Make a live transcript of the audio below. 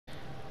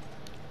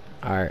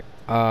Alright,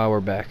 we're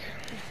back.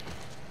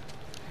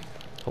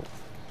 Oh,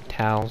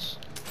 towels.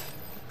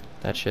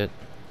 That shit.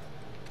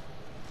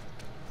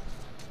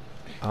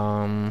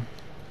 We're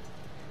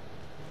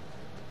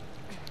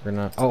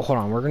gonna, oh, hold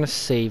on, we're gonna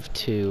save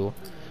too.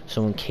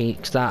 So in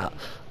case,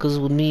 cause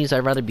with me, I'd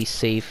rather be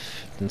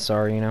safe than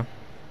sorry, you know?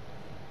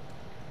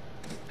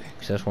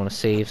 Cause I just wanna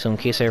save, so in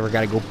case I ever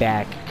gotta go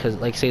back, cause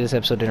like say this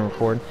episode didn't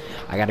record,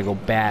 I gotta go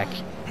back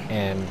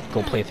and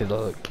go play through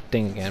the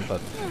thing again, but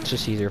it's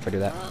just easier if I do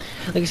that.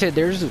 Like I said,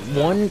 there's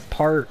one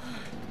part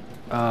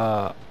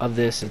of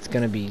this, it's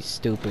gonna be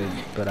stupid,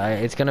 but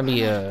it's gonna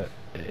be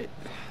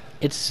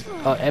it's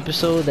an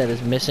episode that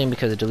is missing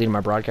because it deleted my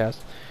broadcast.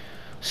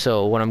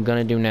 So what I'm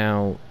gonna do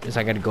now is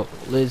I gotta go,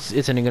 it's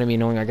gonna be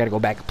annoying, I gotta go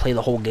back and play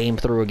the whole game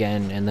through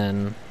again, and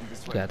then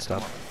that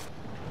stuff.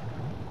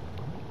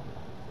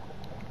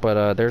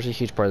 But there's a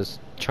huge part of this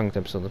chunk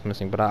episode that's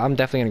missing, but I'm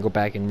definitely gonna go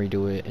back and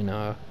redo it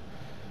and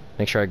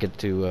make sure I get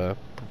to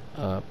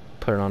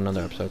put it on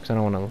another episode, because I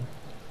don't want to,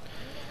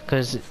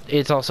 because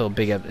it's also a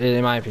big,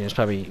 in my opinion, it's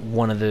probably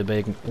one of,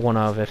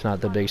 if not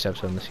the biggest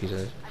episode in the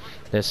season,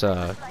 this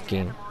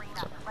game.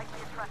 So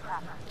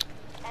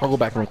I'll go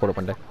back and record it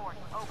one day.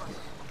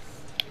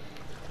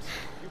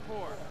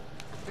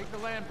 Take the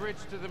land bridge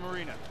to the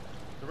marina.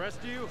 The rest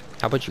of you?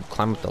 How about you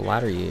climb up the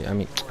ladder?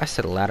 I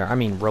said ladder, I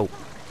mean rope.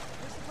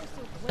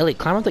 Ellie,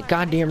 climb up the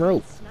goddamn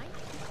rope.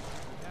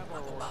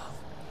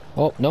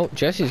 Oh, no,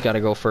 Jesse's got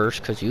to go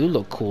first, because you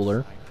look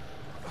cooler.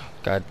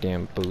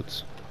 Goddamn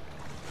boots.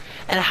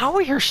 And how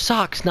are your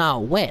socks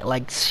not wet?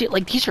 Like, shit,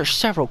 like, these are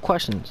several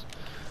questions.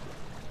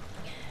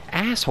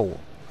 Asshole.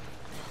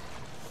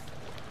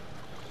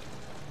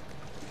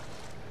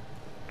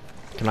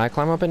 Can I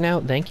climb up it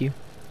now? Thank you.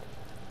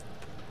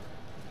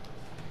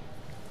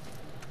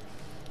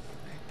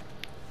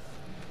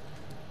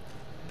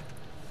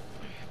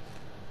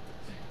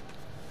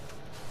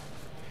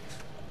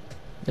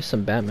 There's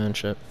some Batman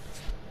shit.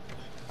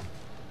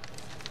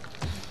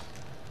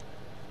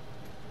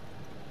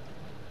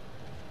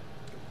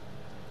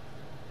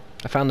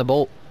 I found the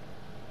bolt.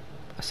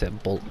 I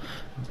said bolt.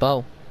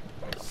 Bow.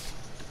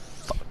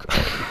 Fuck.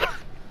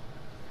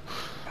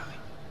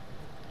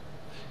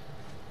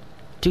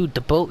 Dude,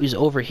 the boat is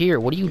over here.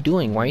 What are you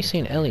doing? Why are you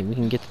saying Ellie? We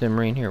can get to the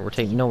marine here. We're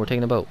taking the boat. You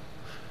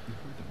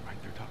heard them right.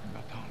 They're talking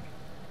about Tommy.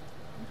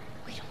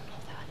 We don't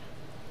know that.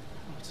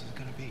 Who else is it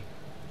gonna be?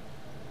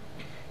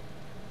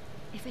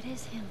 If it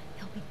is him,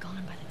 he'll be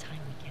gone by the time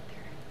we get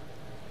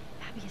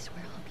there. Abby is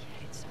where he'll be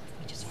headed, so if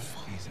we just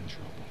follow, He's in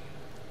trouble.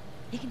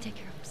 he can take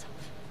care of himself.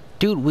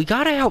 Dude, we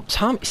gotta help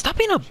Tommy. Stop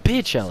being a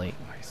bitch, Ellie.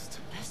 The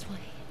best way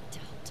to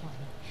help Tommy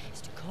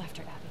is to go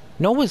after Abby.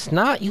 No, it's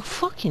not. You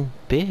fucking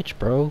bitch,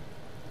 bro.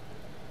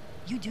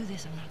 You do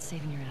this, I'm not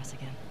saving your ass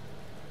again.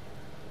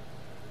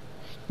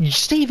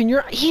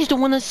 He's the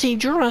one that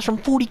saved your ass from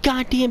 40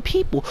 goddamn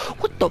people.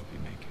 What the?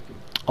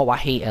 Oh, I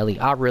hate Ellie.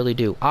 I really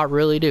do. I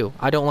really do.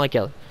 I don't like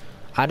Ellie.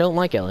 I don't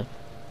like Ellie.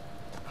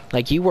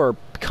 Like, you were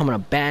becoming a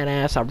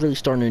badass. I'm really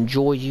starting to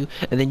enjoy you.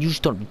 And then you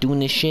start doing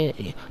this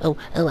shit. Oh,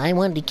 I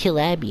wanted to kill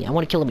Abby. I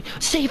want to kill Abby.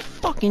 Save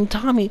fucking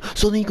Tommy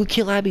so then you could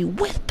kill Abby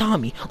with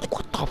Tommy. Like,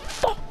 what the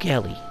fuck,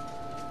 Ellie?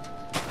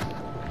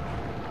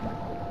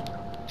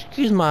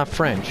 Excuse my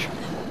French.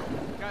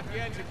 Got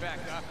the engine back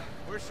up.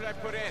 Where should I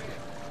put in?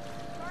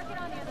 Park it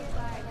on the other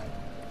side.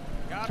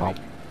 Got Oh,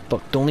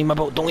 fuck. Don't leave my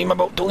boat. Don't leave my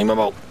boat. Don't leave my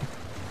boat.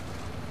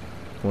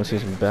 Want to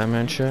see some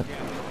Batman shit?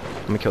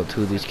 I'm gonna kill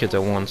 2 of these kids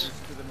at once.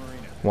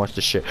 Watch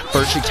this shit.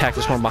 First, you attack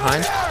this one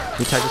behind.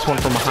 You attack this one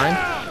from behind.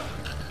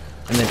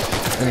 And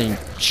then you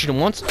shoot him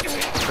once. And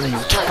then you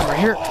attack him right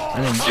here.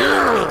 And then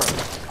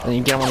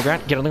you get him on the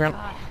ground. Get on the ground.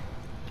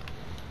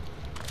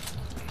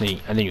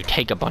 And then you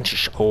take a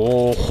bunch of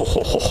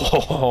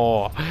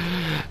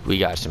we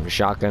got some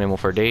shotgun ammo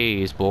for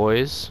days,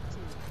 boys.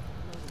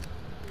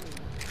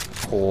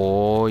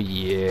 Oh,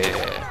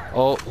 yeah.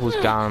 Oh, who's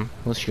got him?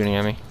 Who's shooting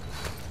at me?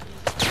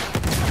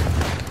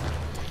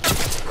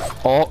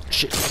 Oh,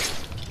 shit.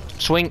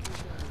 Swing.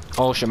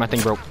 Oh, shit, my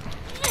thing broke.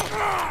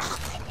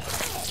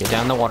 Get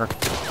down in the water.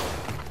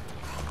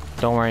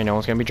 Don't worry, no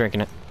one's gonna be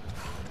drinking it.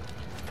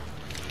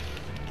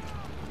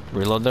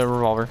 Reload the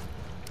revolver.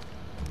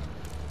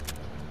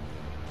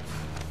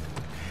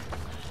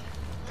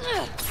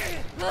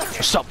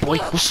 What's up, boy?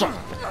 What's up?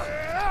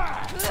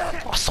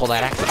 Oh, I saw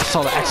that axe. I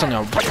saw the axe on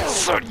the right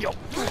side, yo.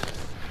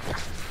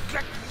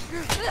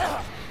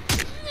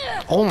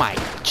 Oh my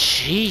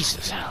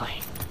Jesus, Ellie.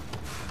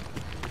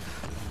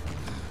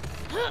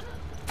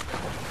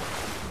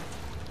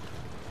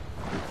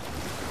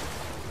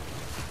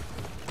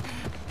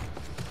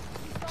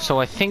 So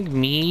I think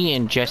me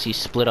and Jesse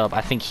split up.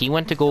 I think he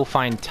went to go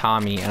find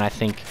Tommy, and I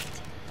think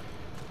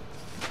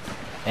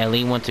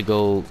Ellie went to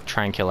go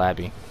try and kill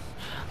Abby.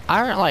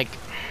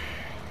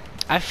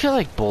 I feel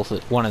like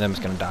one of them is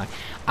gonna die.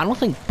 I don't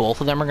think both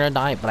of them are gonna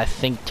die, but I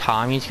think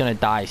Tommy's gonna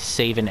die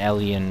saving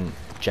Ellie and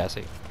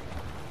Jesse.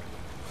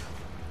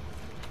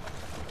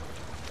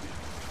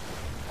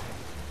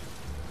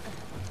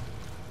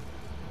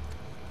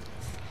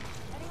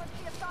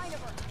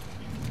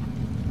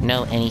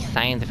 know any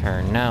signs of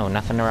her. No,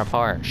 nothing to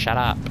report. Shut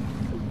up.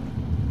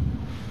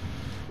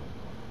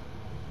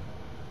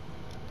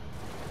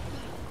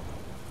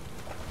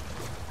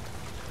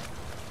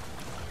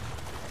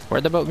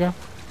 Where'd the boat go?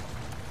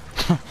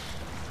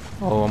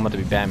 Oh, I'm about to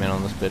be Batman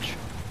on this bitch.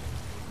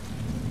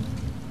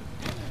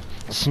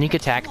 Sneak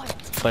attack,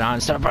 but on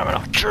instead of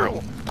criminal.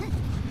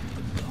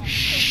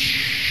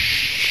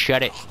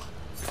 Shut it.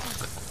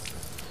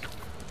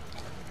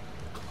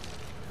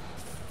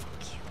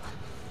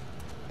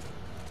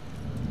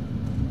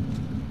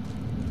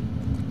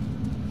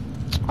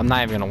 I'm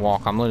not even gonna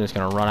walk. I'm literally just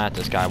gonna run at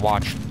this guy.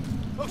 Watch.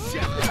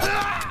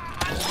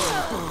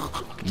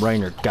 Right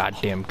in your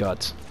goddamn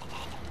guts.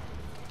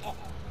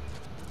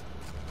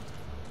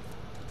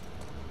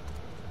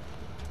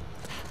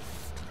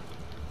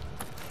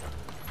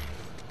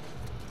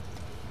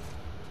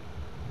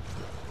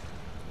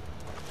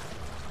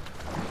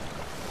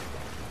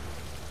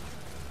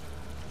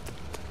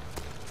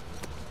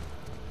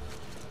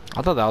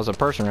 I thought that was a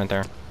person right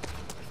there.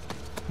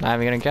 Not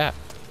even gonna get.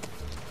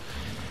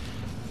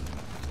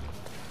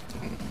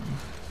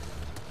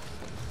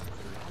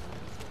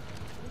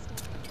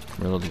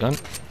 Reload the gun.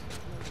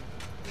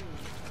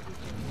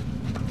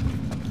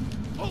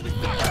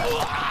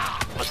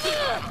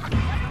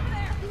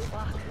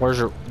 Where's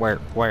your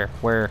where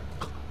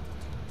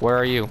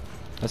are you?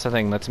 That's the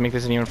thing. Let's make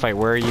this an even fight.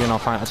 Where are you? And I'll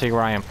tell you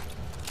where I am.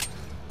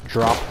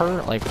 Drop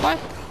her? Like what?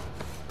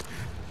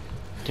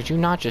 Did you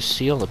not just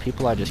see all the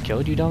people I just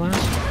killed, you dumbass?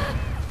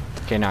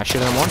 Okay, now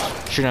shoot him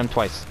once, shoot him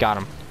twice. Got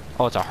him.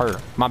 Oh, it's a her.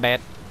 My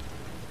bad.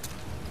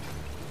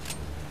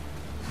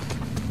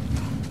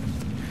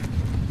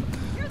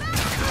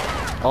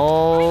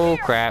 Oh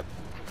crap.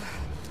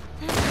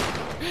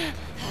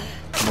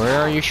 Where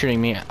are you shooting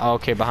me? Oh,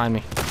 okay, behind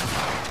me.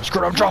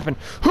 Screw it, I'm dropping.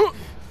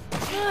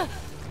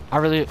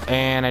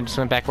 And I just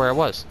went back where I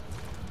was.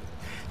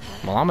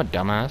 Well, I'm a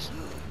dumbass.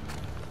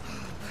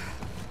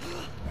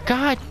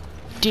 God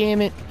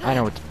damn it. I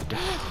know what to,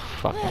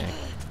 fuck me.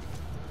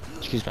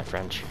 Excuse my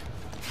French.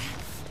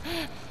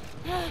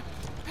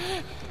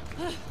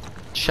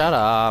 Shut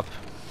up.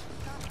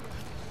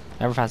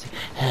 Never fancy.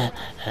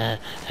 I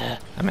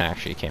mean,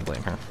 actually, you can't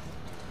blame her.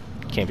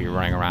 You can't be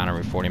running around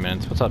every 40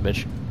 minutes. What's up,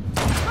 bitch?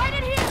 Right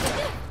in here.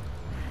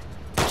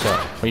 What's up?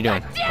 What are you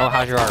doing? Oh,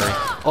 how's your artery?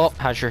 Oh,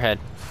 how's your head?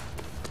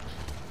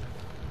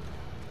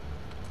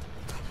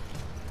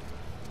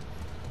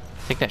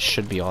 I think that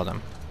should be all of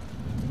them.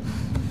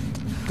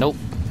 Nope.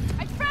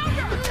 I found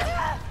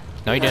her.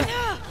 No, you didn't.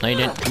 No, you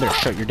didn't. You better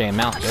shut your damn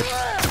mouth, bitch.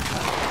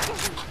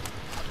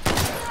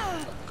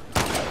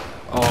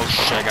 Oh,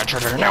 shit, I got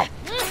triggered now.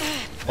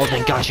 Oh,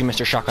 thank God you missed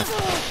your shotgun.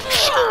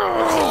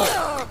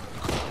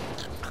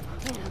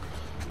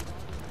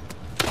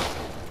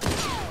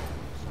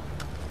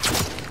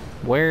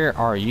 Where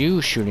are you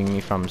shooting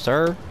me from,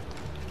 sir?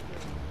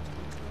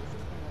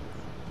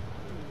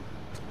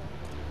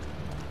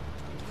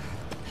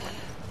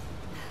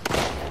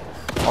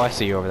 Oh, I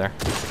see you over there.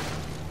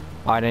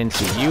 I didn't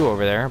see you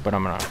over there, but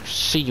I'm gonna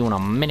see you in a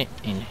minute.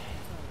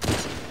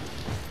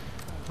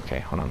 Okay,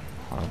 hold on.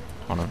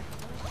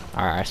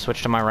 Alright, I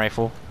switched to my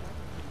rifle.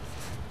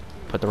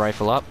 Put the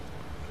rifle up.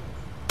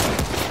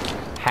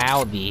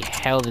 How the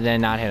hell did that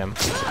not hit him?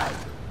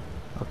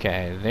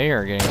 Okay, they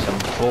are getting some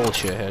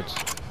bullshit hits.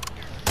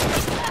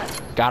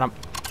 Got him.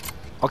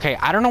 Okay,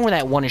 I don't know where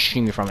that one is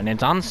shooting me from, and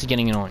it's honestly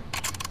getting annoying.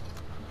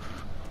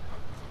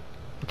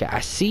 Okay,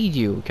 I see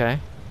you, okay?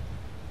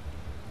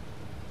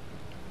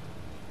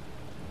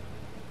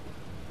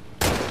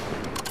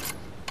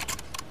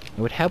 It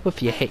would help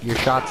if you hit your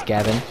shots,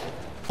 Gavin.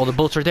 Oh, the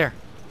bullets are there.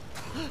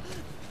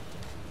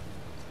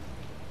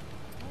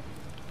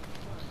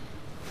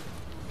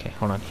 Okay,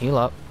 hold on. Heal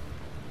up.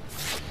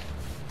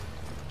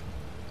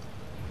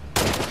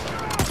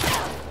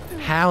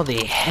 How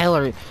the hell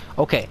are...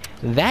 Okay,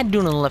 that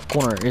dude in the left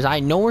corner is... I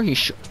know where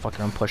he's...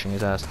 Fucking, I'm pushing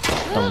his ass.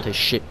 Done with his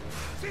shit.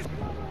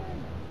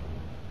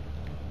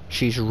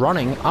 She's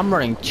running. I'm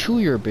running to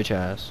your bitch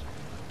ass.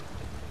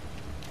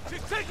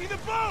 She's taking the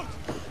boat!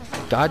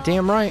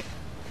 Goddamn right.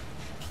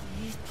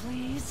 Please,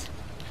 please.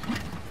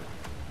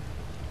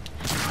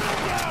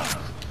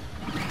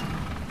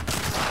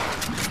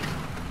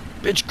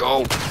 Bitch,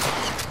 go!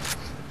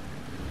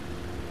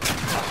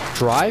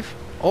 Drive?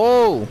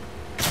 Oh!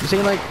 You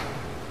saying like...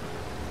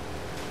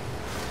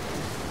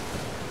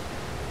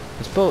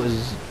 This boat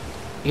is...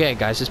 Yeah,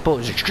 guys, this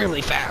boat is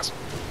extremely fast.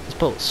 This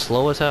boat is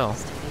slow as hell.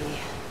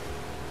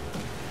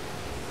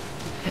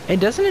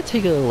 And doesn't it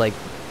take a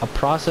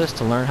process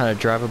to learn how to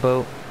drive a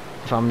boat?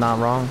 If I'm not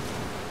wrong.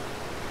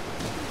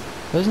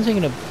 Doesn't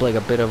it take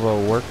a bit of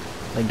a work...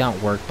 Like,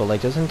 not work, but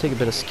like, doesn't it take a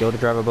bit of skill to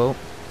drive a boat?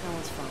 No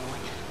one's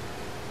following.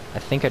 I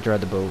think I drive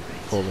the boat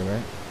fully,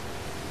 right?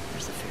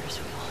 There's the Ferris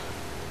wheel.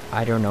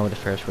 I don't know what the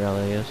Ferris wheel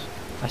is.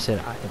 I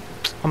said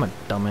I'm a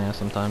dumbass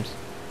sometimes.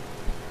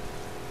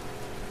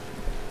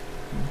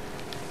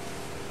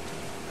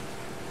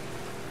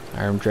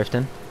 I'm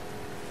drifting.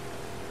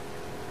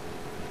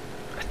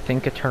 I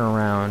think I turn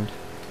around.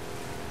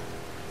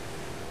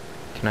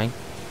 Can I?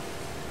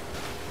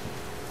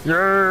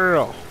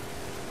 Yeah!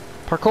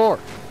 Parkour.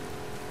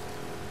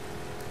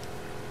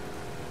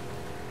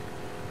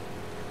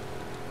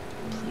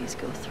 Please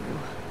go through.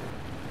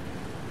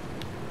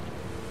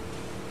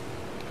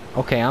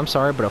 Okay, I'm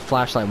sorry, but a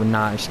flashlight would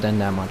not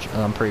extend that much.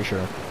 I'm pretty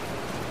sure.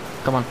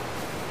 Come on.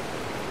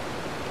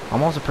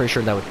 I'm also pretty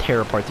sure that would tear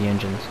apart the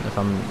engines, if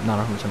I'm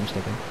not 100%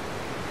 mistaken.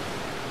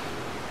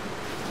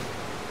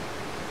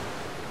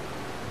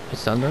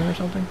 It's sunburn or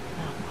something?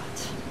 Now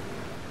what?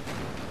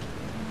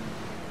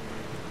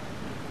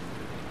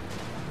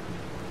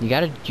 You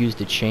gotta use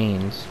the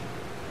chains.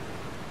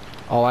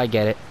 Oh, I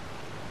get it.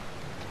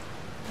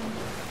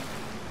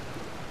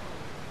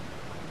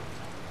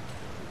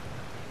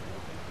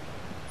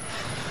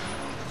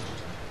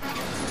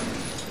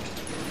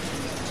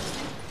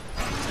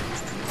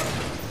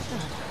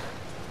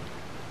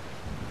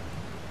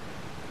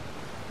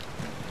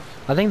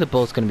 I think the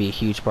boat's gonna be a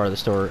huge part of the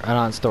story.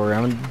 Not story.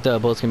 I mean, the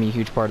boat's gonna be a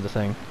huge part of the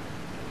thing.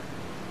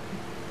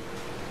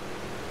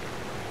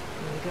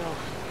 Here we go.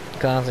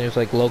 Constantly just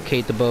like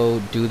locate the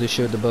boat, do the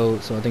shit with the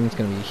boat. So I think it's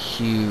gonna be a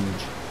huge,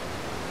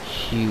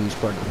 huge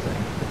part of the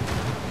thing.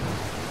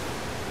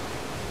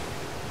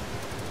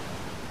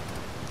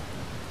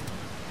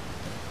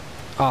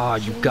 Oh,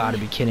 you gotta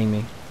be kidding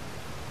me.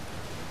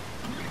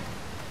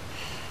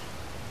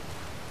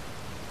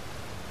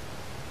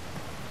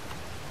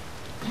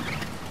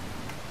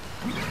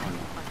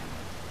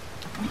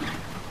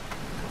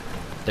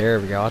 There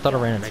we go. I thought I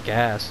ran out of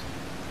gas.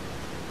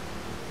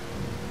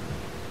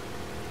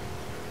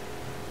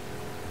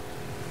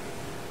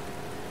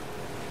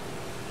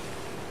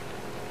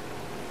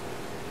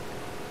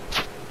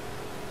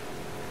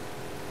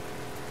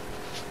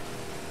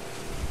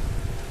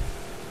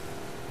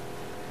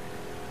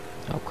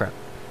 Oh crap.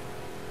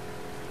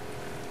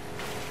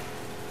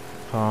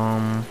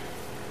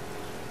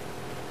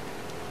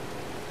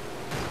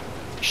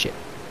 Shit.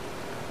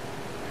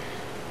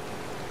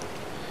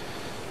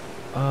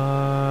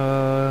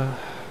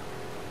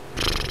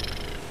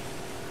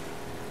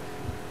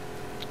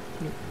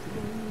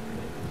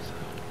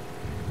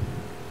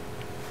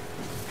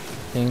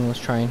 Let's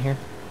try in here.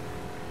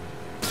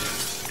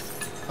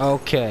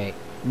 Okay,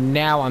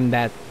 now I'm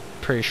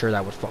pretty sure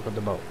that would fuck up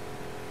the boat.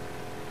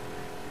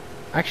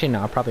 Actually,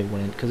 no, I probably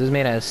wouldn't, because it's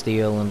made out of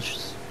steel and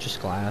it's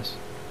just glass.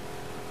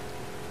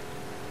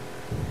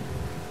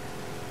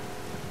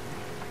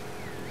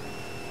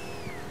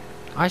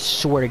 I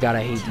swear to God,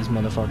 I hate these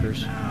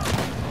motherfuckers.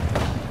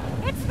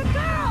 It's the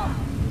girl!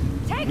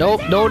 Take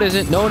Nope, her no it down!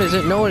 isn't, no it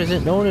isn't, no it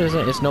isn't, no it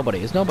isn't. It's nobody,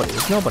 it's nobody,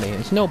 it's nobody,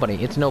 it's nobody,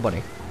 it's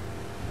nobody.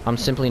 I'm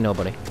simply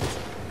nobody.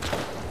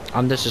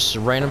 I'm just a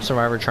random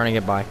survivor trying to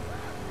get by.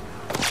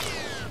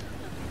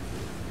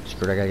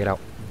 Screwed, I gotta get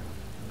out.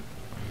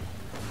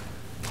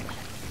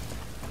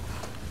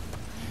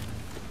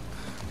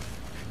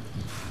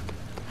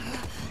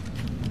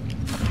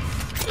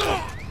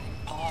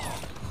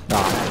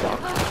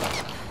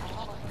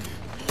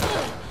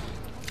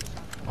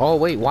 Oh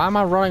wait, why am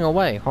I running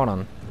away? Hold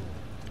on.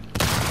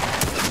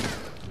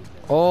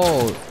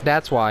 Oh,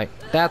 that's why.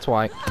 That's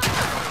why.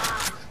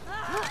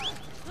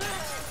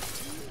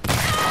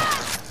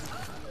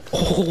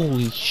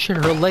 Holy shit,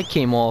 her leg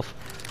came off.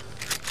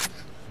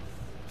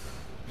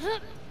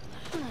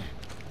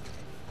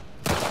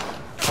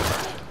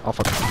 Oh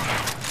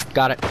fuck.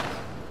 Got it.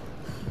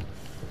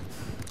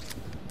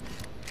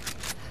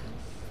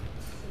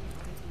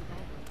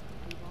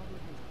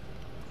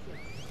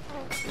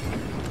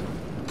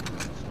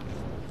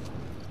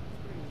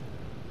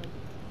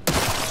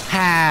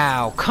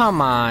 How?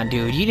 Come on,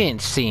 dude. You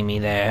didn't see me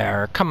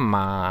there. Come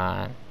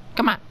on.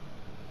 Come on.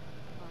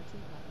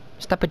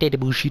 Stop a data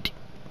bullshit.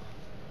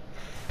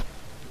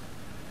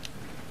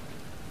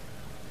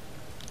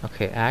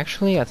 Okay,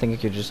 actually, I think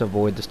I could just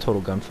avoid this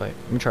total gunfight.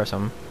 Let me try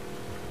something.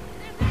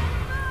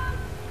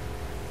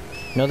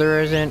 No,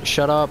 there isn't.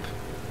 Shut up.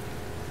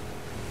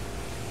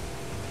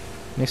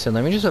 Nixon,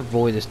 let me just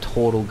avoid this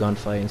total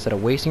gunfight instead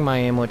of wasting my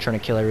ammo trying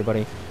to kill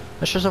everybody.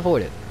 Let's just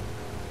avoid it.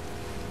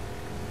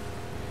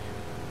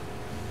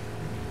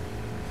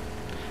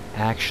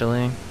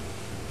 Actually,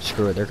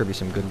 screw it. There could be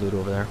some good loot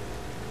over there.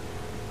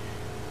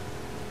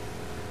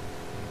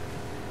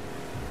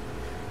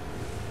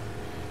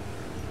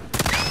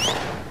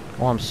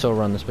 Oh, I'm so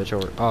running this bitch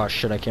over. Oh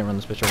shit, I can't run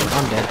this bitch over.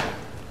 I'm dead.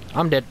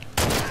 I'm dead.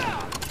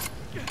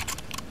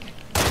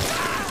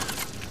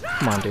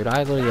 Come on, dude. I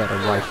literally got a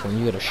rifle and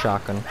you got a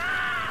shotgun.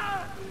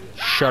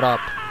 Shut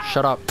up.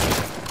 Shut up.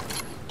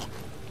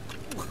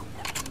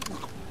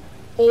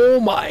 Oh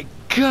my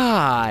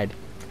god.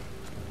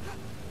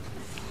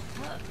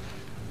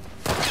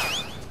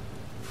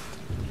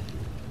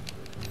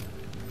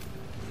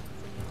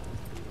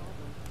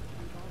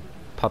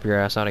 Pop your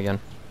ass out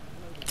again.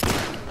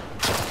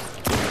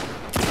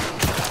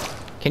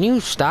 Can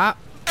you stop?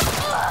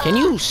 Can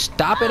you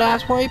stop it,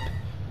 asswipe?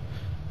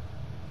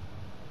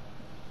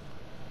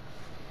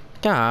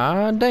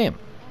 God damn.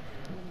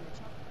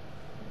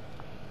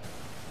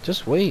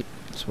 Just wait.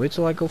 Just wait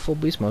till I go full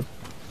beast mode.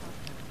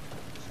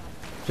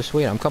 Just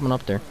wait, I'm coming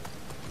up there.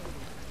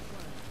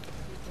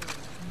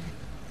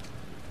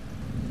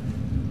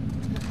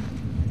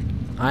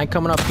 I ain't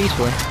coming up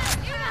peacefully.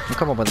 I'm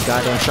coming up with a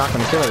goddamn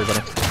shotgun to kill everybody.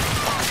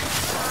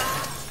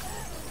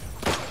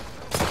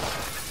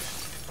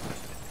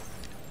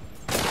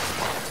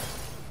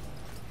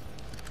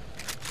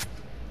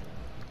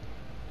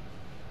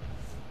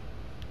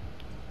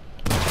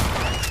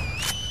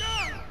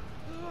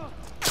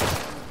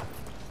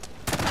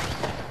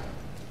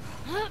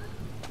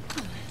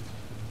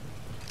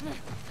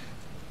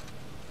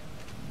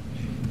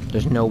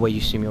 There's no way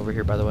you see me over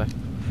here, by the way.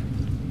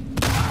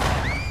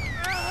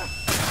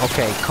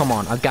 Okay, come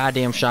on. A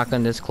goddamn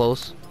shotgun this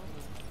close.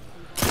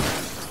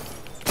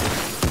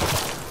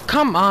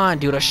 Come on,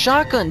 dude. A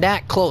shotgun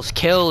that close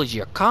kills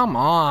you. Come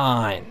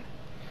on.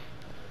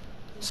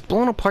 It's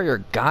blowing apart your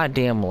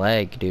goddamn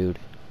leg, dude.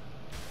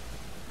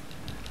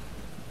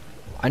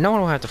 I know I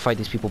don't have to fight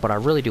these people, but I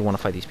really do want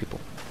to fight these people.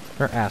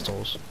 They're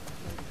assholes.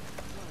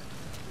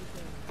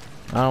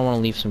 I don't want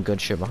to leave some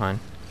good shit behind.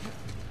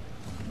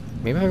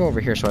 Maybe I go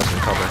over here so I have some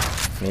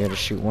cover. Maybe I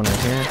just shoot one right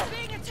here.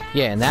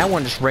 Yeah, and that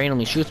one just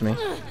randomly shoots me.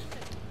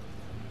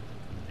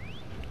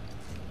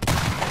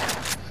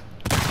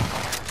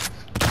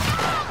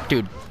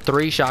 Dude,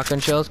 3 shotgun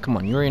shells? Come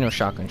on, you already know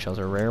shotgun shells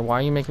are rare. Why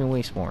are you making me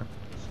waste more?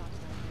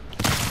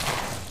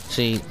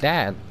 See,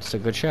 that's a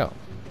good show.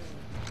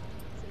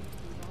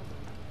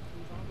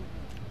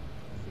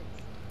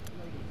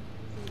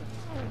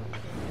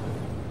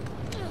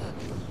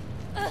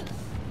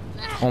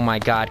 Oh my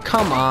god,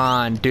 come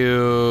on,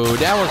 dude.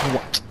 That was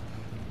what?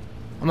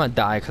 I'm gonna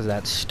die because of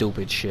that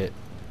stupid shit.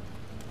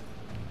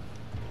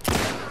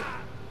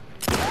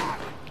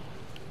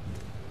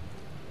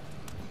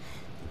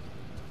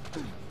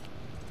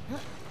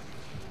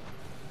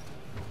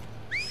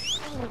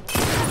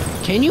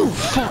 Can you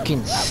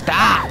fucking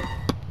stop?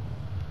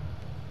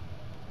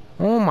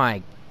 Oh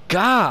my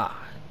god.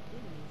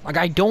 Like,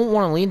 I don't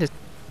want to leave this.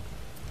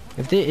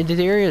 If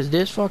the area is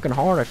this fucking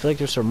hard, I feel like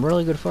there's some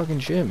really good fucking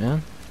shit,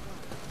 man.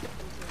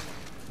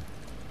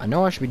 I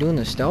know I should be doing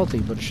this stealthy,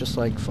 but it's just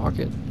like, fuck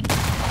it.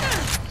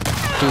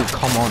 Dude,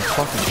 come on,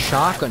 fucking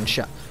shotgun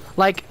shot.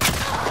 Like,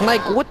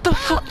 what the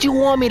fuck do you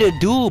want me to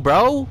do,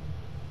 bro?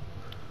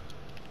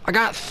 I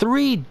got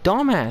 3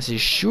 dumbasses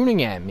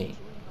shooting at me.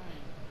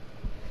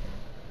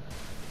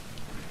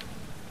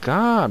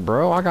 God,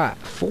 bro, I got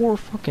 4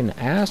 fucking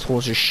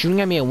assholes just shooting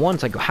at me at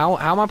once. Like, how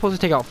am I supposed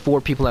to take out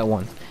 4 people at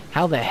once?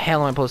 How the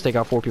hell am I supposed to take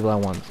out 4 people at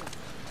once?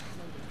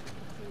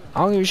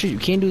 I don't give a shit. You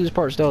can't do this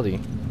part stealthy.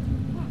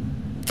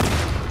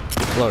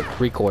 Look,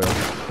 recoil.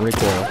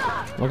 Recoil.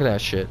 Look at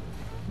that shit.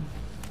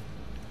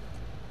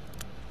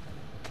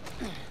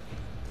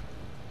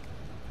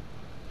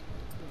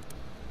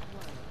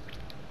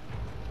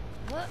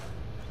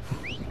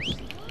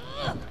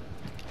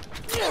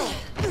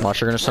 Watch,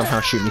 you're gonna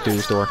somehow shoot me through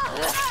this door.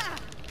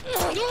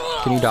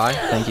 Can you die?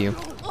 Thank you.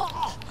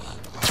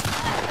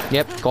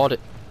 Yep, called it.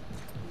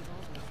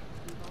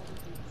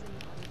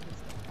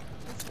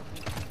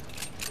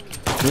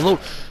 Reload.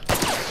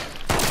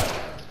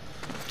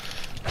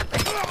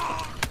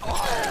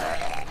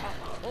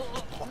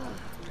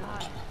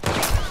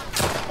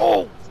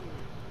 Oh!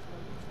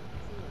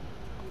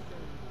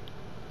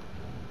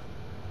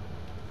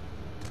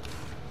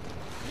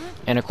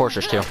 And of course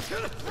there's 2.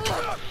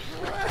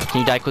 Can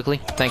you die quickly?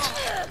 Thanks.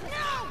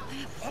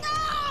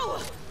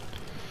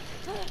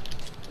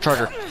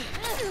 Charger.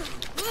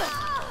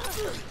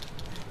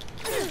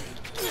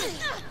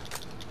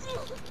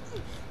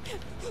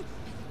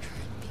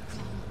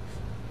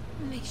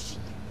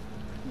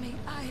 May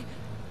I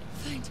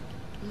find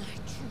my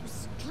true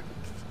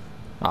strength.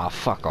 Ah,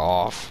 fuck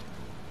off.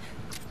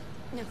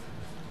 No.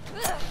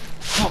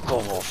 Fuck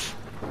off.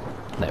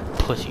 That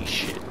pussy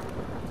shit.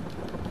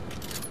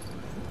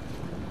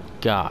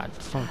 God,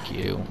 fuck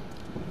you.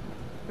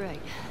 Right.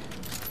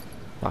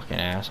 Fucking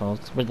assholes.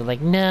 But they're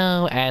like,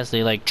 no, as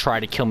they like try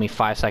to kill me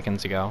 5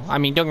 seconds ago. I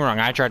mean, don't get me wrong,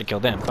 I tried to kill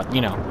them, but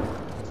you know,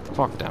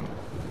 fuck them.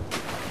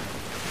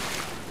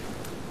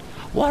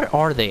 What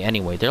are they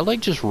anyway? They're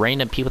like just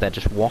random people that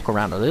just walk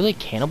around. Are they like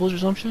cannibals or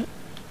some shit?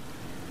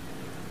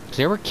 Cause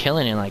they were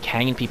killing and like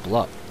hanging people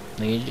up.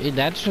 Like,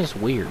 that's just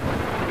weird.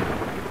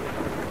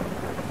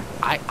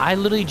 I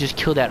literally just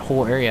killed that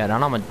whole area, and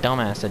I'm a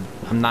dumbass that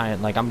I'm not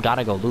like I'm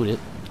gotta go loot it.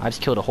 I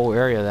just killed a whole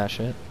area of that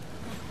shit.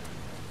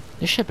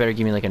 This shit better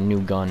give me like a new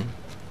gun,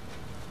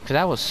 cause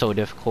that was so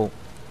difficult.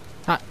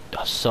 Not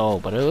so,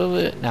 but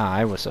nah,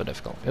 it was so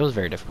difficult. It was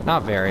very difficult.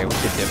 Not very. It was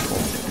too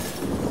difficult.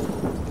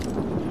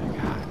 Oh my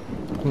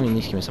god. Can you at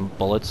least give me some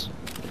bullets?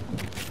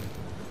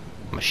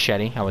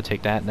 Machete. I would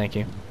take that. Thank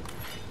you.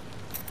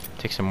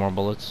 Take some more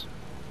bullets.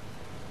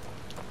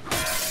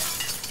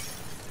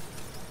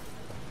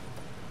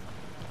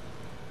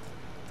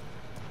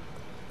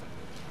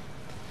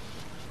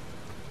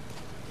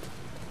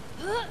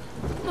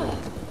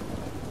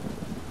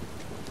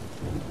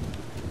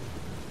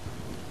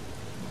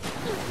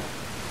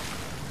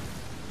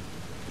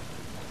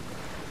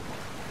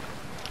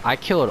 I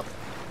killed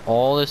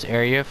all this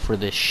area for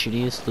the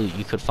shittiest loot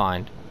you could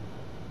find.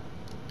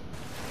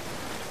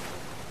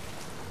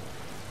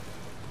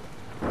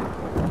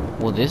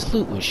 Well, this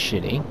loot was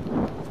shitty.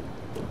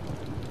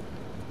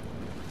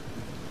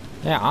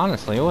 Yeah,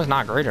 honestly, it was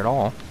not great at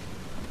all.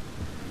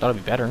 Thought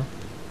it'd be better.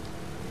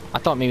 I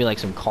thought maybe like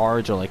some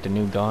cards or like the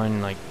new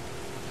gun, like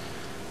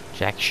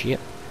jack shit.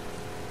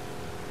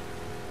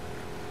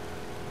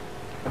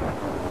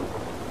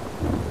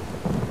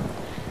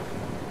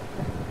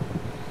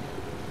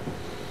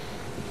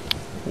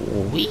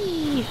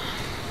 Wee.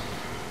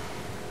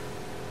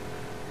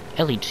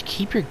 Ellie, just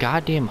keep your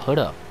goddamn hood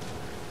up.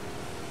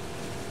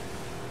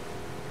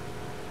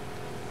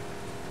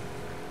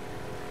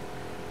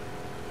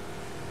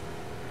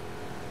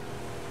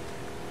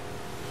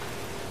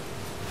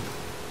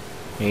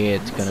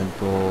 It's gonna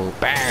go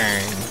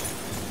bang.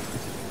 Of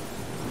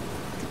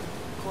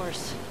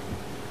course.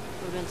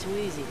 Would have been too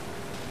easy.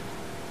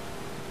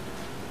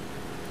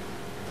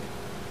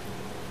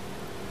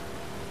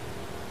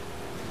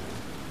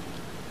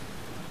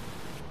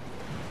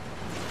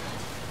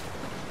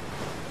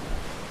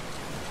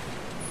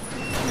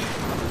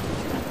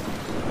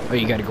 Oh,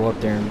 you gotta go up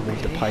there and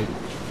reach the pipe.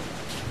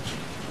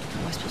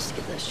 How am I supposed to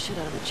get that shit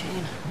out of the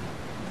chain?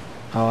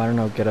 Oh, I don't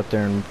know. Get up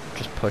there and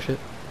just push it.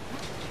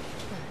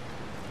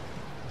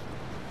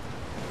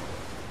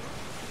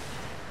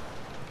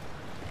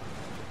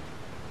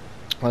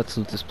 Let's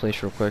loot this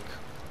place real quick.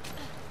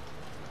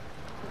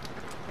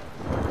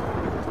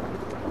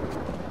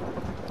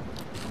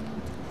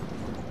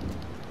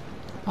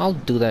 I'll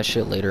do that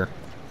shit later.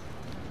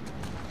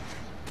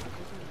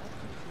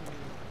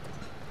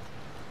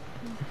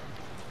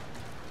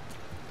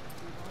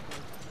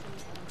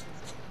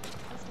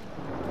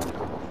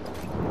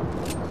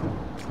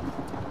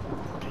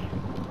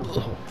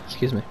 Oh,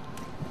 excuse me.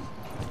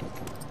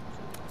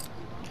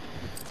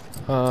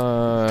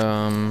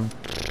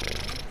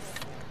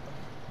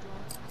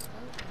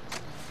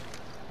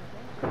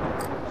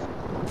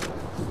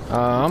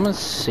 I'm gonna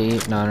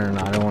save. No, I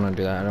don't want to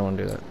do that. I don't want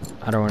to do that.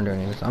 I don't want to do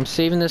any of this. I'm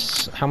saving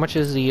this. How much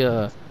is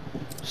the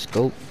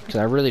scope? Because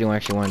I really don't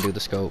actually want to do the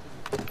scope.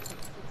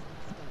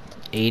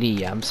 80.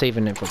 Yeah, I'm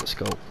saving it for the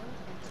scope.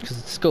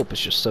 Because the scope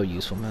is just so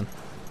useful, man.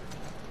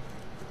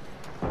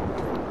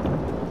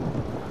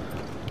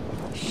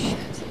 Shit.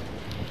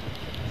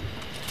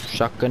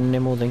 Shotgun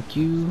ammo, thank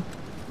you.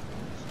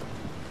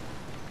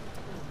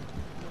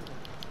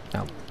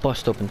 Now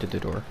bust open to the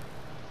door.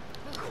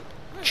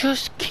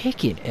 Just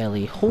kick it,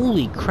 Ellie.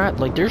 Holy crap,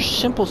 like there's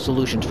simple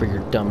solutions for your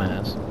dumb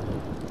ass.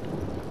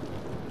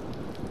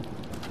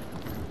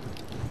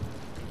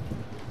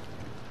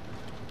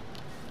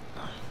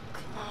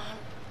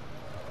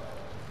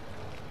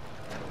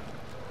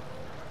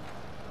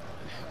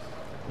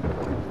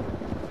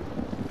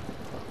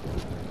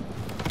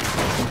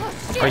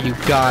 Are you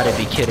gotta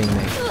be kidding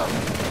me?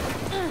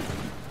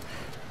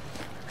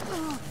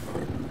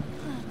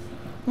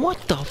 What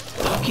the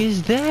fuck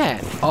is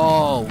that?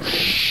 Oh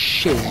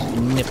shit,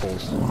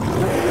 nipples.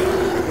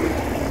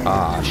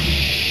 Ah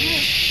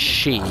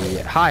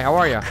shit. Hi, how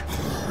are ya?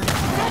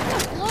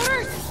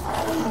 Loaders!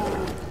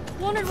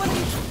 Wondered when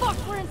these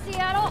fucks were in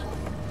Seattle.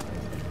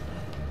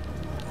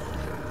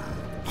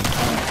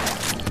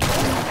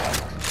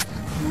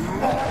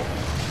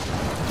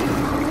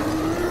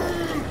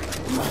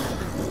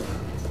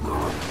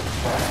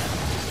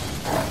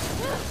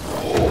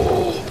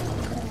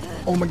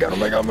 Oh my god, oh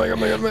my god, oh my god, oh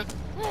my god, oh my god.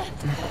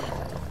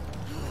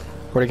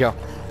 Where'd it go?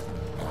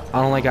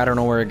 I don't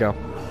know where it go.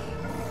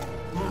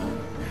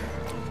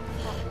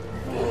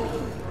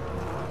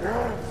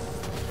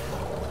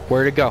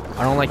 Where'd it go?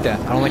 I don't like that.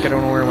 I don't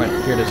know where it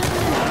went. Here it is.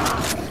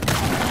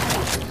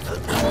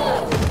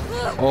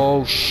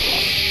 Oh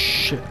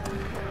shit.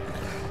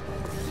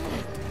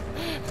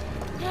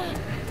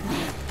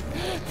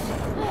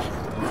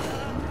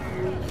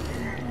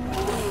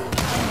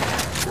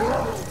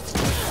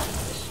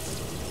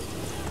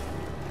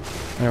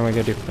 I know what I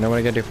gotta do. I know what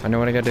I gotta do. I know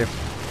what I gotta do.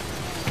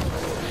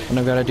 I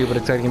know what I gotta do, but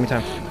it's gotta give me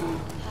time.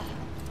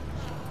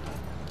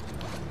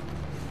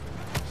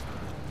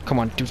 Come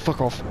on, dude, fuck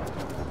off.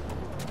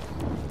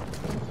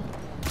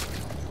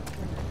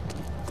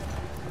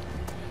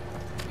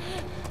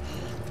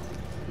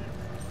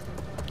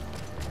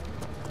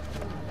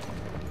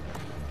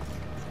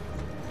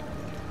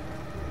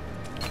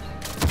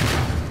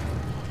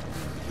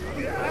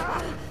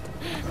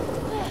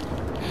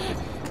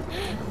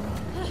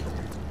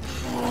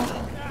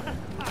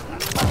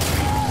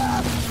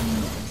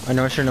 I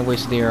know I shouldn't have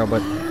wasted the arrow,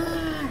 but...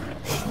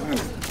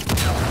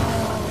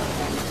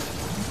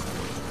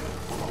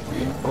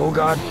 Oh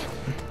god.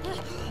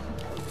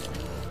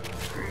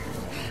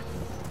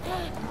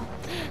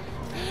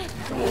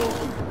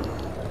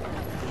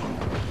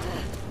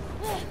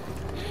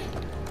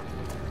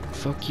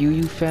 Fuck you,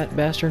 you fat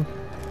bastard.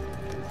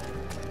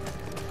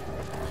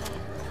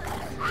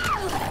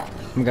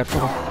 Oh my god,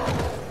 fuck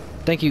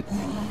off. Thank you.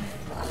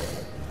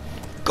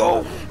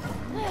 Go!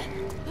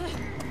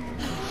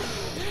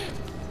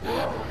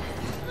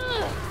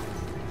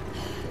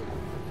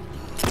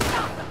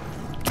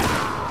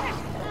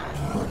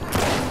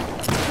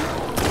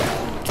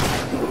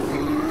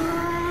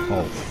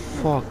 Oh,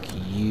 fuck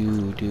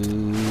you,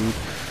 dude.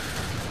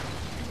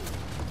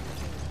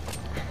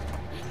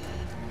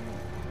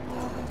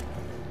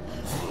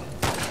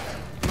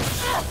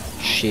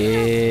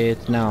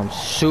 shit. Now I'm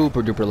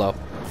super duper low.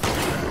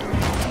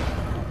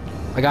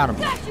 I got him.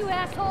 Got you,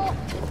 asshole!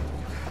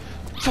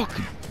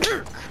 Fucking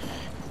jerk.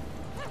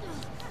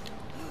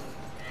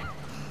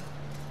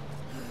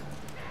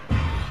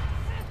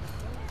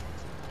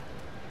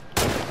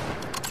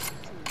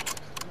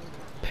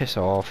 Piss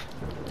off.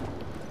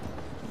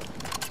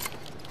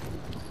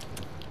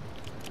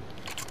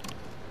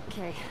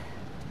 Okay.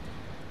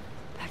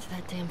 Back to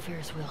that damn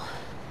Ferris wheel.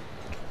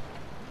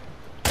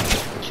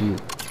 You.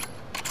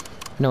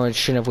 No, I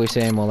shouldn't have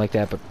wasted ammo like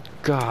that, but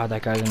God,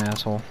 that guy's an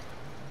asshole.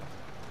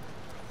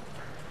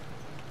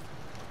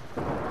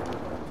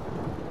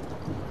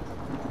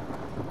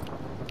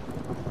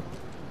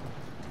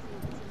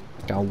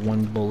 Got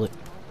one bullet.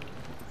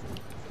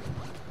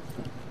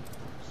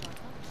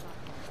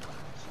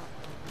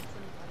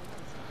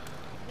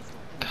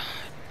 God.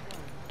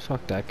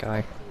 Fuck that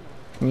guy.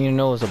 I mean, you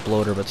know it was a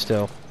bloater, but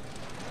still.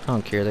 I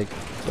don't care, they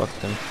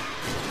fucked him.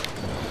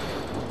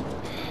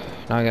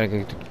 Now I gotta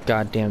go to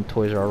goddamn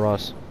Toys R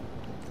Us.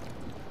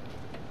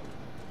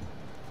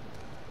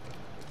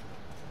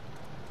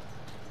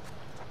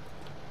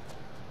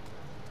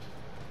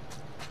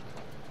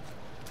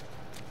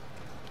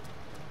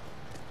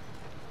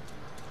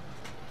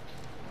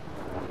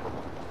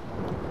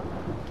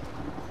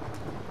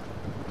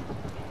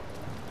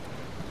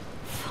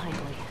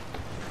 Finally.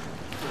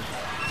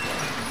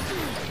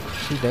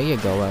 See, there you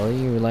go, Ellie.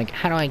 You were like,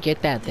 how do I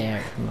get that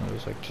there? And I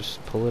was like,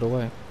 just pull it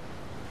away.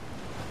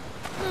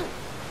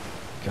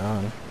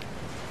 God.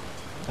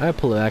 I'd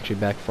pull it actually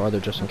back farther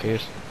just in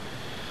case.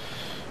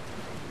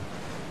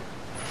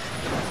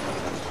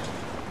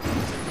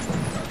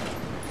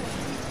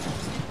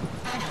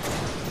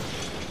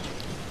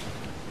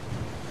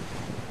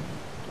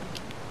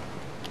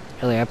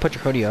 Ellie, I put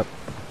your hoodie up.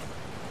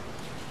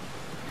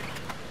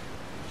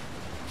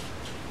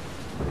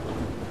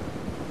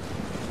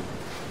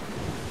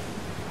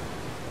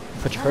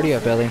 Put your hoodie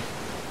up, Ellie.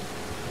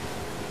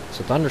 It's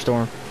a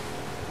thunderstorm.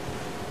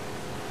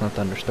 Not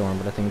thunderstorm,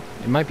 but I think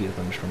it might be a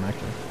thunderstorm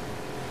actually.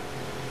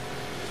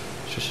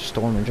 It's just a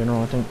storm in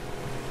general, I think.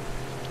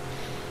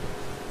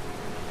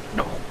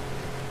 No.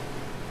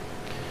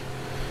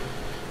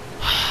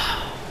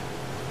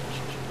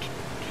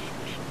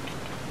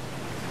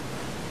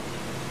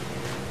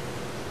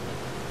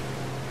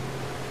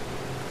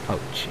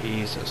 Oh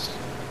Jesus.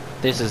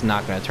 This is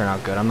not gonna turn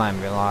out good, I'm not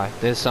even gonna lie.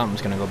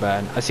 Something's gonna go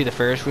bad. I see the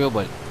Ferris wheel,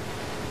 but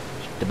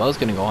the boat's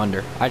gonna go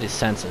under. I just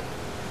sense it.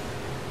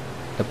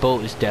 The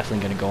boat is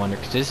definitely gonna go under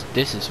because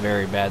this is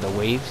very bad. The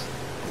waves.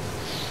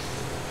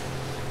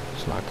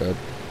 It's not good.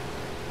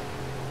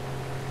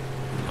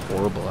 It's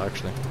horrible,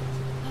 actually.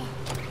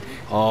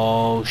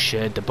 Oh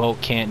shit! The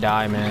boat can't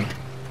die, man.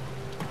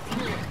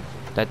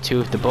 That too.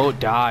 If the boat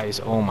dies,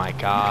 oh my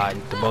god,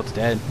 the boat's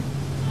dead.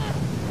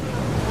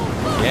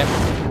 Yep.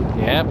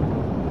 Yep.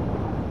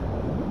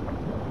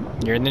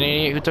 You're the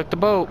idiot who took the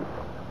boat.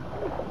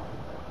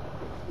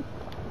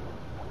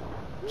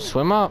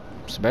 Swim up.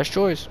 It's the best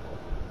choice.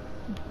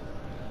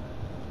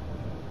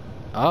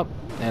 Up,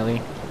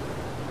 Ellie.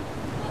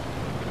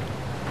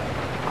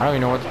 I don't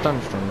even know what the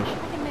thunderstorm is. I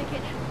can make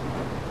it.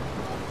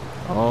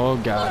 Oh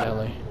god,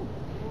 Ellie.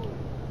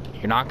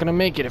 You're not gonna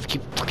make it if I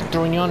keep fucking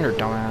throwing you under,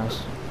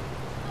 dumbass.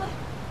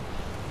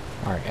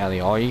 Alright, Ellie,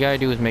 all you gotta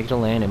do is make it to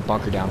land and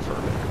bunker down for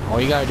a bit. All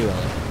you gotta do,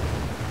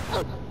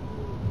 Ellie.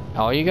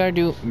 All you gotta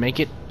do, make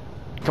it.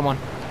 Come on.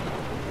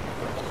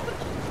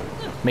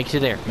 Make it to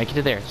there. Make it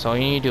to there. That's all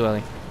you need to do,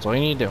 Ellie. That's all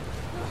you need to do.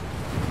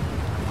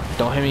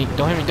 Don't hit me.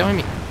 Don't hit me. Don't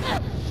hit me.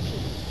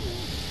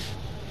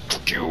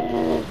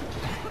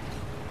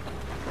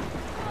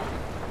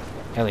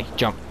 Ellie,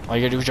 jump. All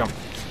you gotta do is jump.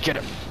 Get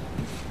it.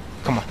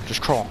 Come on,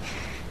 just crawl.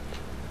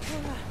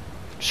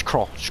 Just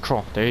crawl. Just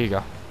crawl. There you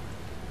go.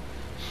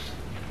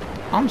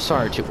 I'm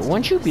sorry too, but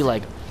wouldn't you be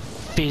like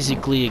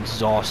physically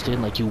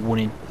exhausted? Like you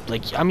wouldn't,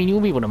 like, I mean, you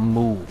would be able to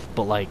move,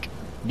 but like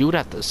you would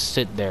have to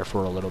sit there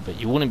for a little bit.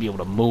 You wouldn't be able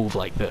to move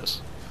like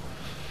this.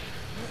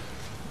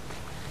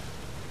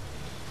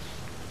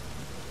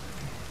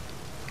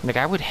 Like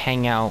I would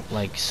hang out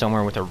like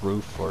somewhere with a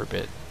roof for a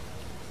bit.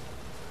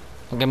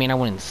 Like, I mean, I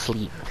wouldn't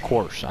sleep, of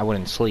course. I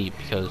wouldn't sleep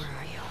because,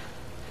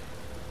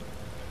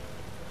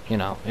 you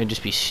know, it'd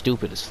just be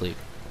stupid to sleep.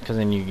 Because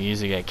then you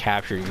easily get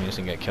captured, you can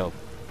easily get killed.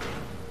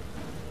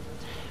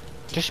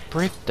 Just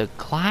break the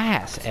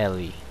glass,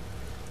 Ellie.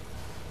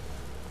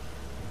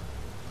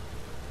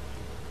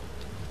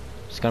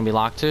 It's gonna be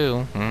locked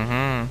too.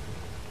 Mm-hmm.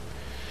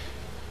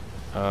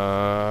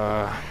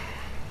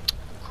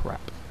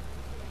 Crap.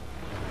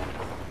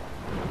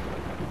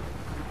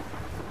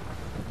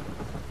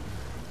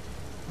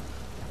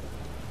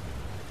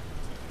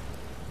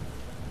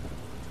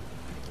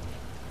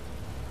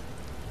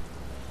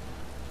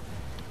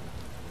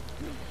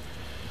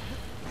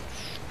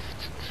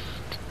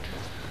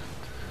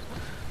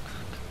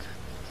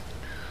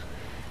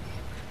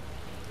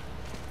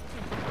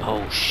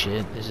 Oh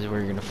shit, this is where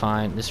you're gonna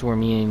find, this is where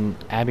me and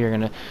Abby are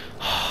gonna,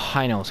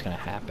 I know what's gonna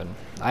happen.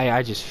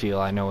 I just feel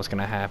I know what's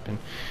gonna happen.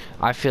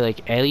 I feel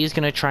like Ellie's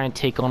gonna try and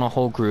take on a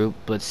whole group,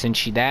 but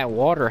since that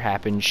water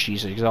happened,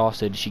 she's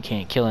exhausted. She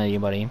can't kill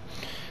anybody.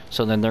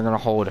 So then they're gonna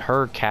hold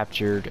her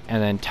captured,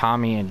 and then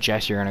Tommy and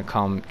Jesse are gonna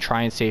come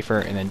try and save her,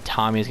 and then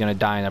Tommy's gonna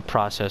die in the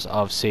process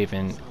of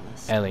saving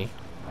Ellie.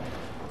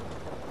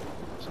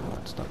 So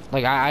that's stuff.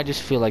 Like I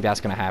just feel like that's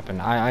gonna happen.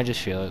 I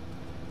just feel it.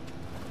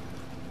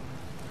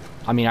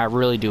 I mean, I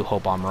really do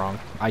hope I'm wrong.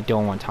 I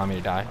don't want Tommy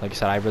to die. Like I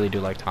said, I really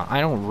do like Tommy.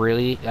 I don't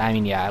really. I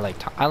mean, yeah,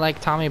 I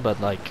like Tommy, but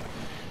like,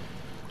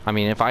 I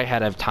mean, if I had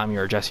to have Tommy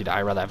or Jesse die,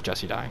 I'd rather have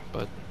Jesse die.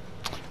 But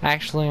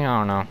actually, I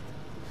don't know.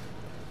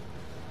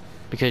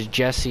 Because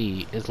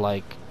Jesse is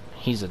like,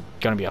 he's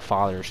gonna be a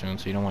father soon,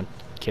 so you don't want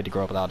a kid to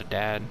grow up without a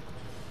dad.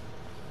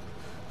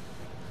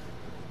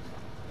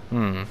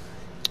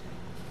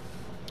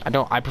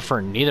 I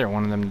prefer neither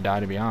one of them to die,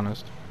 to be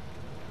honest.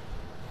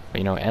 But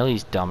you know,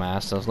 Ellie's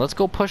dumbass says, let's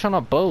go push on a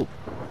boat.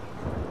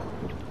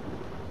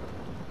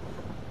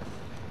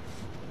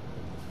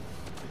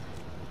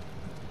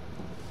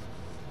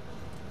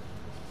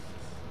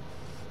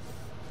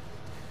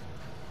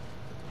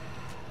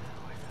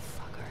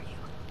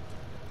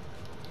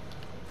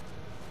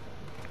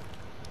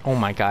 Oh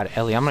my god,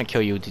 Ellie, I'm gonna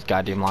kill you with these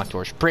goddamn locked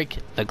doors. Break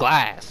the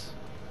glass!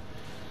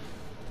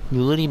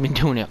 You literally been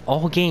doing it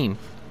all game.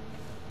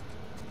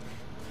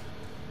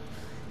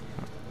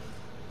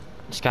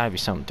 There's gotta be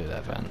something through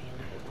that vent.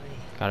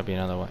 Gotta be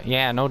another way.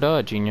 Yeah, no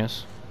duh,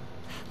 genius.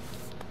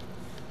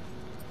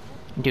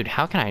 Dude,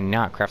 how can I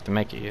not craft the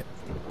mecha yet?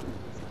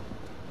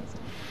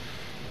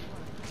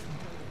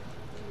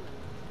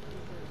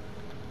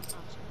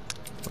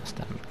 What's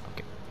that?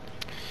 Okay.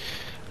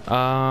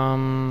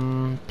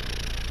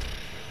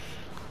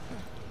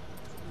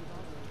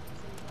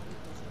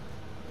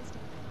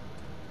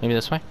 Maybe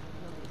this way?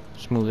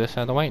 Just move this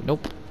out of the way?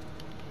 Nope.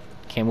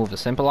 Can't move a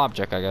simple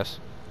object, I guess.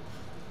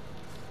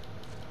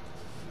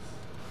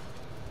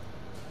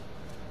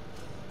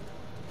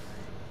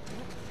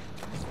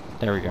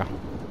 There we go.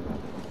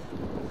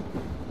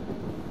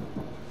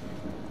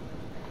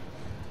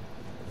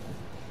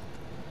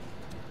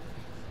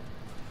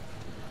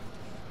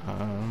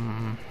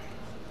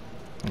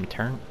 Let me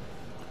turn.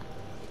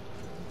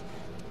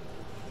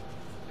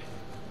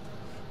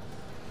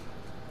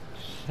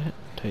 Set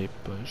tape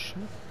bush.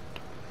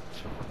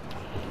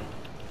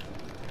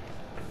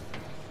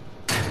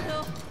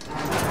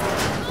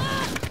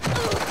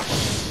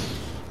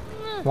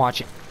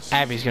 Watch it.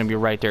 Abby's gonna be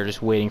right there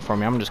just waiting for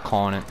me. I'm just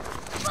calling it.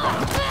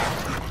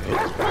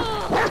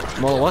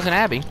 Well, it wasn't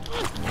Abby.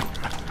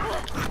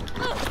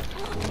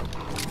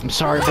 I'm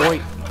sorry,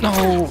 boy.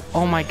 No!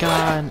 Oh my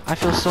god. I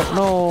feel so...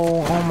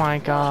 No! Oh my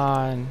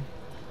god.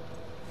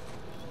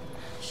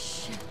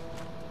 Shit.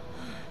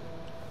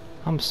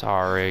 I'm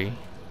sorry.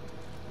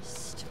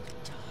 Stupid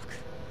dog.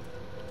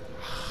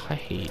 I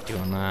hate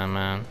doing that,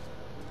 man.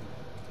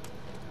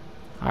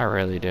 I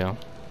really do.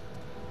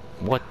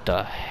 What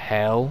the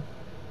hell?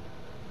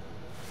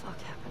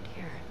 Fuck happened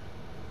here?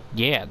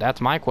 Yeah,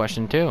 that's my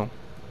question too.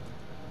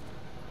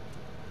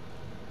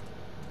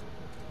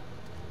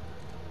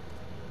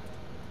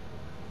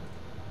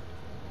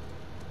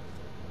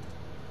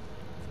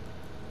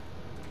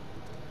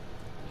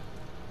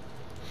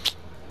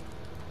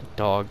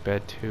 Dog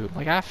bed too.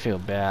 Like, I feel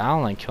bad. I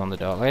don't like killing the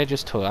dog. Like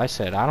I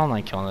said I don't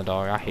like killing the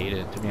dog. I hate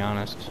it, to be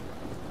honest.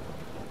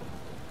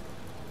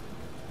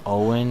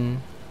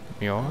 Owen,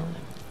 your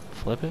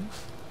flip it.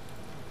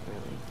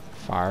 Really?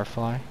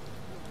 Firefly.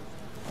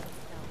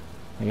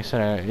 Like I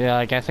said, yeah,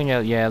 like I think,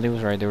 yeah, Lee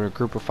was right. There were a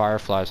group of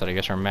fireflies that I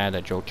guess are mad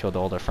that Joe killed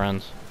all their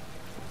friends.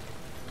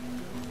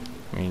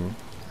 I mean,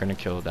 you're gonna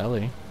kill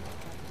Ellie.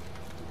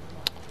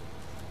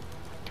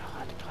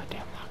 God,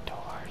 goddamn locked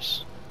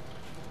doors.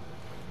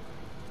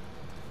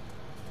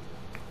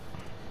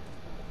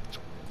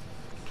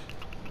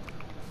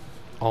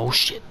 Oh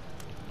shit!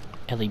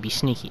 Ellie, be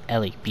sneaky.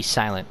 Ellie, be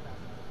silent.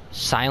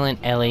 Silent,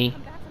 Ellie.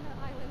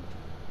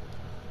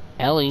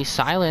 Ellie,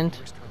 silent.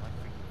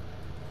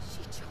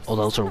 Oh,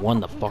 those are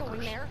one of the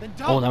fuckers.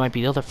 Oh, that might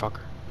be the other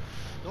fucker.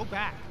 Go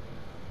back.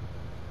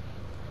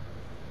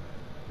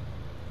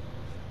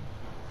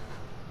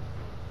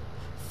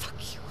 Fuck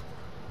you.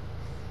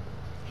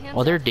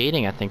 Oh, they're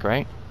dating, I think,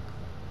 right?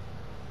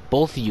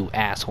 Both of you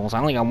assholes. I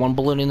only got one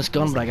bullet in this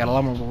gun, but I got a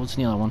lot more bullets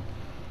in the other one.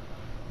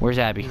 Where's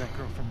Abby? That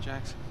girl from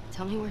Jackson.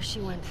 Tell me where she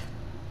went.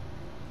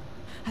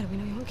 How do we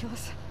know you won't kill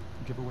us?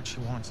 Give her what she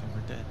wants and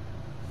we're dead.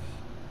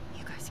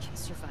 You guys can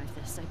survive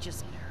this. I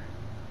just need her.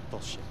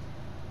 Bullshit.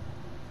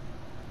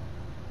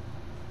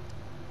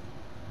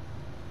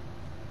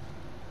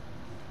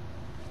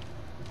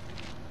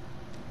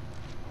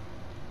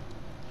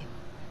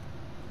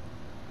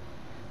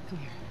 Come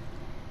here.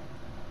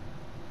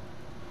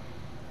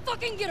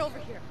 Fucking get over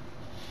here.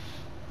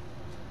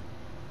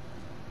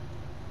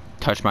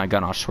 Touch my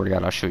gun, I swear to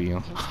God, I'll shoot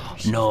you.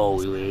 No,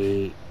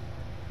 wait.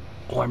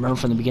 Oh, I remember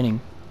from the beginning.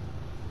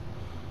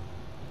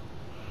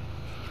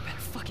 You better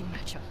fucking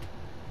match up.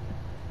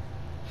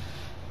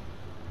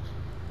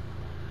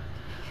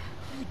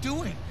 What are you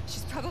doing?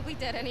 She's probably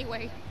dead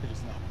anyway. It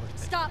is not worth it.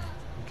 Stop.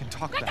 We can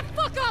talk Back about the it.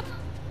 fuck up!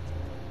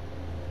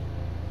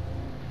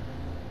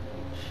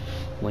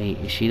 Wait,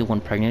 is she the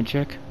one pregnant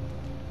chick?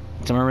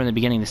 'Cause I remember in the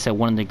beginning they said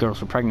one of the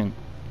girls were pregnant.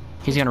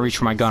 He's gonna reach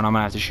for my gun. I'm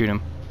gonna have to shoot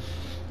him.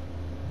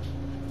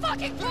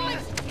 Fucking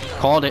Christ!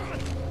 Called it.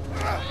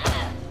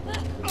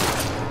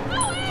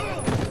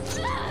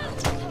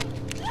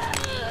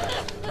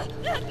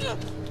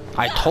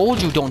 I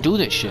told you don't do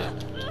this shit.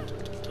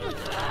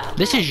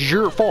 This is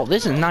your fault.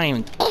 This is not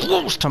even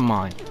close to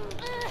mine.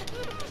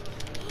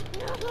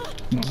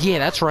 Yeah,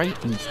 that's right,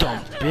 you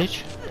dumb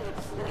bitch.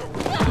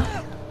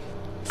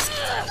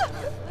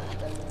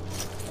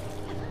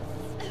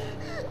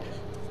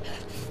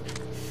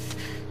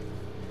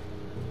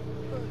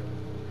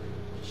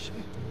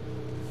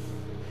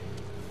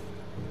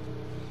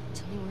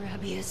 Tell me where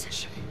Abby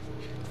is.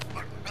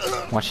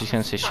 Watch, she's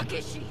gonna say shit. Fuck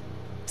is she?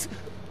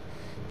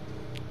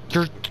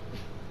 You're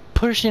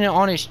pushing it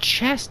on his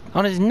chest,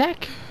 on his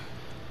neck.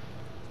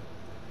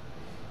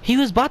 He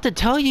was about to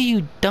tell you,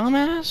 you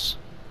dumbass.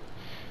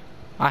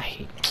 I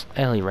hate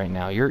Ellie right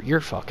now.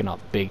 You're fucking up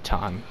big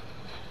time.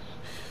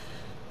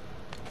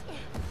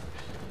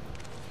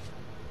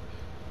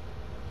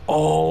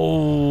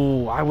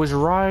 Oh, I was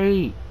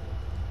right.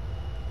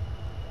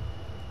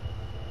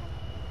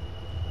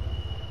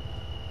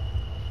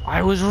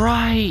 I was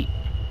right.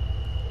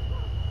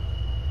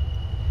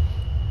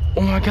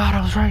 Oh my god,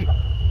 I was right.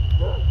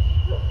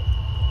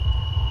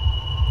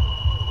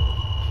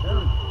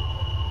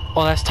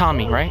 Oh, that's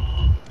Tommy, right?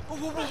 Whoa,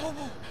 whoa, whoa, whoa,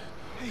 whoa.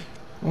 Hey,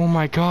 Oh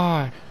my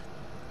god.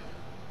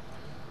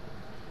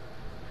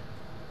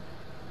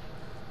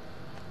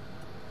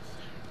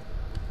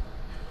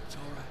 it's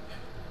all right.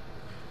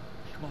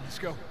 Come on, let's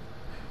go.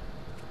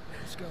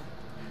 Let's go.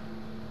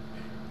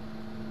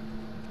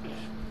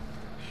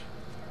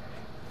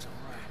 It's all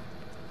right.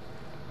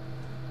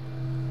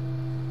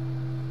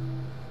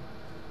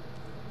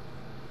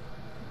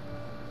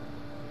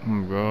 Oh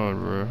my god,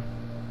 bro.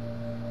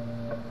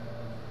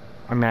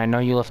 I mean, I know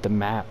you left the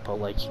map, but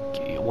like,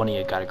 one of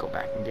you gotta go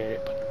back and get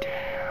it, but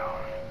damn.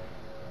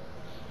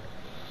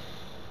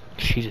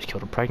 She just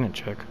killed a pregnant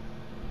chick.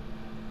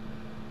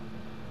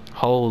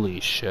 Holy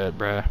shit,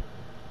 bruh.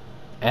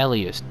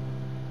 Ellie is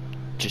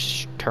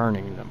just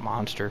turning into a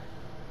monster.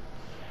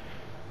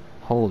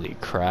 Holy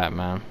crap,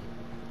 man.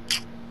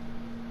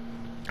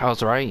 I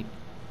was right.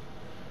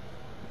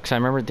 Because I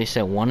remember they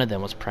said one of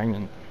them was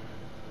pregnant.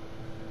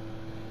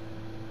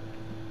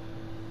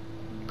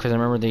 Because I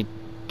remember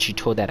she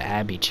told that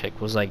Abby chick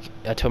was like,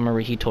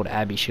 remember he told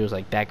Abby, she was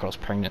like, that girl's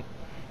pregnant.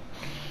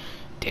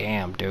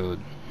 Damn, dude.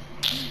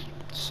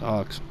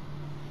 Sucks.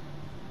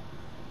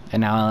 And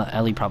now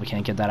Ellie probably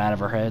can't get that out of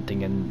her head,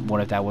 thinking, what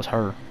if that was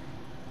her?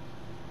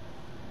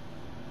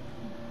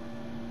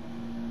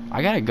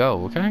 I gotta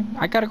go, okay?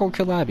 I gotta go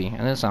kill Abby.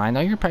 And listen, I know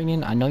you're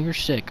pregnant, I know you're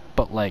sick,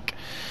 but like,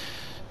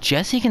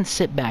 Jesse can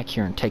sit back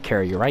here and take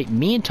care of you, right?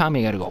 Me and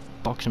Tommy gotta go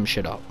fuck some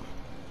shit up.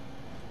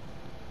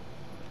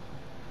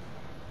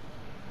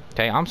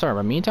 Okay, I'm sorry,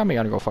 but me and Tommy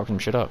gotta go fuck some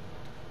shit up.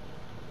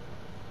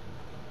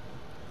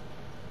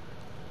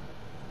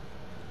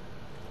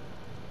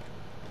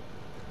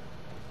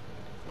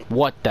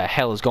 What the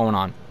hell is going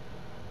on?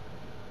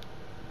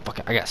 Fuck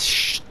it, I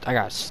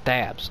got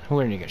stabs. Who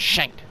are you get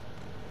shanked?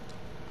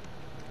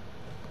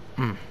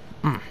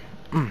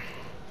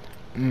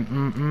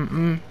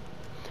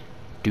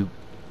 Doop,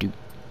 doop,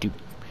 doop.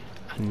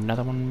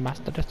 Another one,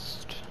 Master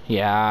Dust.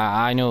 Yeah,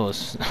 I know it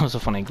was a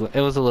funny glitch.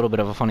 It was a little bit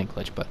of a funny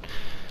glitch, but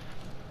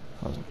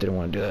I didn't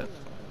want to do that.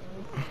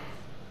 By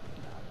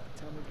the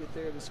time we get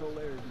there, this whole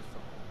area will be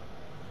fine.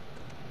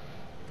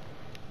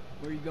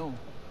 Where are you going?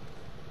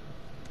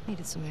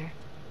 Needed some air.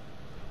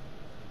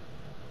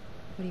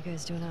 What are you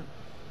guys doing up?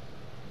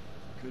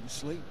 Couldn't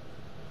sleep.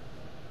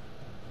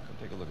 Come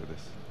take a look at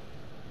this.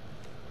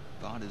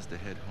 Thought is to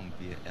head home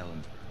via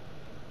Ellensburg.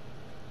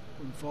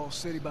 We're in Falls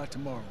City by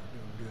tomorrow. We're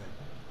doing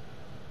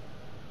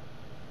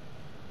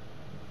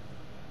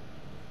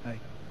good. Hey.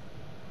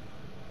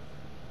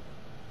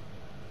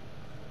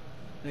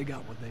 They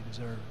got what they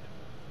deserved.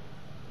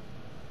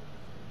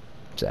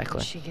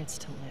 Exactly. She gets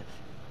to live.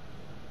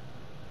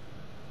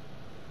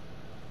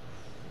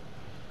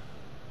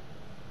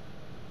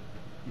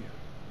 Yeah.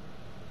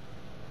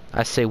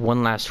 I say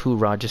one last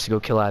hoorah just to go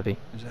kill Abby.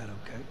 Is that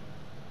okay?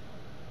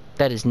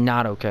 That is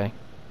not okay.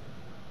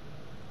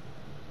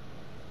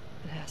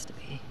 It has to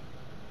be.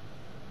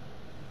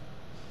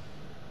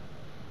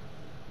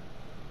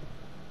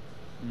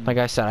 Like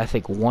I said, I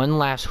think one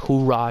last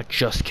hoorah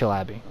just to kill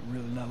Abby. I'm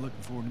really not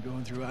looking forward to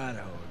going through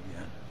Idaho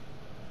again.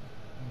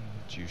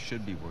 What you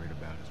should be worried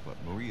about is what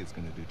Maria's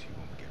gonna do to you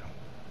when we get home.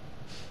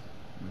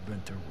 We've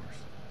been through worse.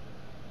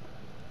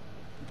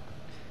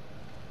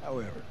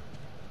 However,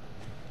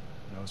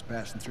 when I was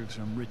passing through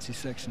some ritzy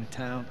section of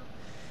town,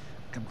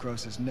 I come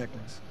across this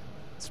necklace.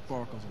 It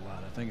sparkles a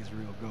lot. I think it's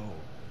real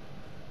gold.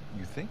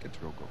 You think it's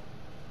real gold?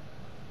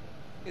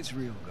 It's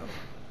real gold.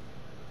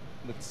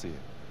 Let's see it.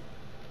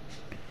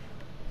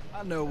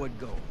 I know what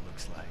gold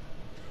looks like.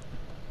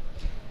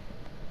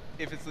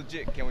 If it's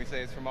legit, can we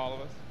say it's from all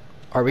of us?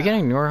 Are we gonna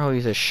ignore how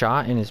he's a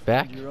shot in his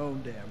back? Your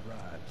own damn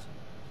bribes.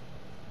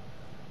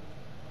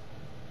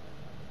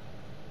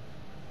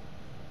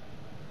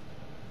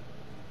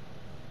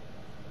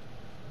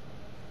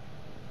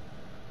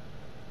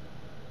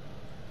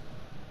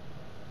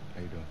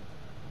 doing?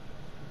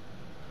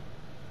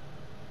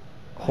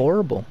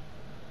 Horrible.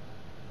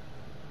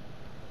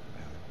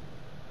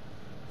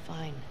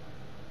 Fine.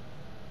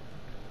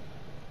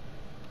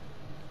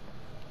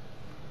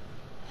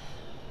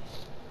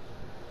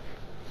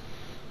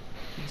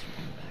 Thanks for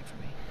coming back for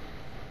me.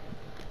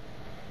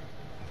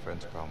 My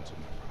friend's problems with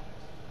my problems.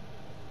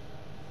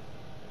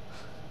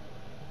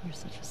 You're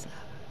such a sap.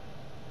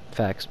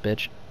 Facts,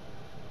 bitch.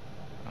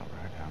 Alright.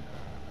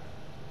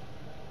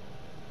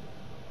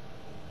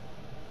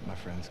 My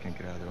friends can't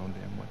get out of their own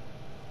damn way.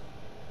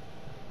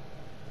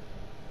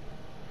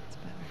 It's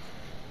better.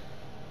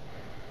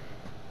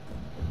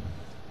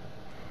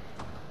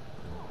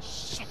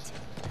 Shit.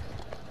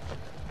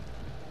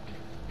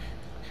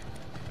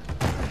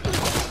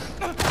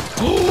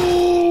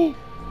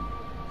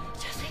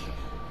 Jesse,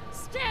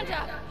 stand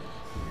up.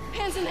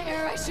 Hands in the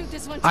air. I shoot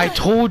this one. I time.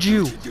 told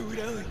you. Do it,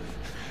 Ellie.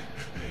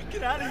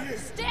 Get out of here.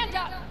 Stand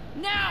up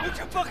now. Don't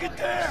you fucking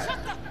dare.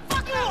 Shut the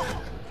fuck up.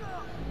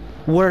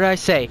 What did I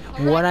say?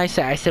 What did I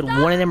say? I said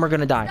one of them are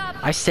gonna die.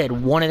 I said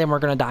one of them are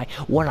gonna die.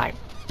 What did I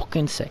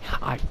fucking say?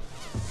 I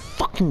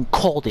fucking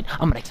called it.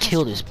 I'm gonna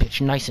kill this bitch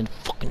nice and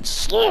fucking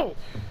slow.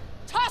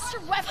 Toss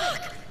your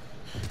weapon.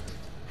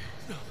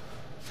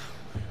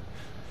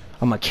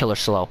 I'm gonna kill her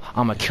slow.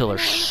 I'm gonna kill her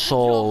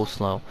so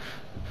slow.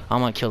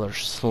 I'm gonna kill her You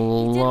did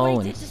slow what you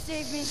and did to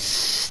save me.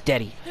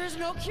 steady. There's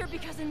no cure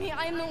because of me.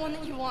 I am the one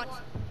that you want.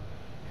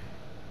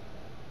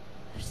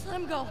 Just let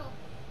him go.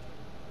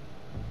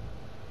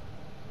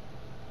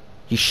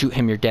 You shoot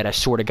him, you're dead. I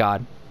swear to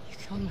God. You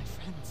killed my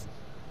friends.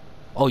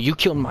 Oh, you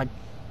killed my.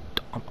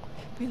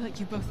 We let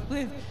you both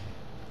live.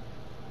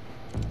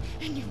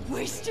 And you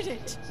wasted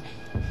it.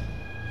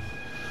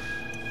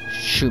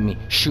 Shoot me.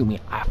 Shoot me.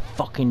 I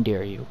fucking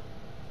dare you.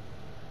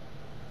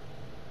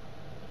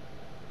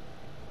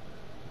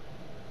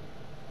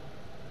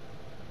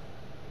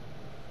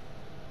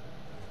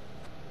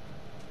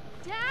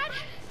 Dad?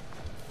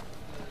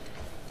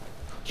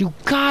 You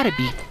gotta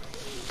be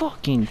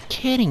fucking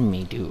kidding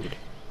me, dude.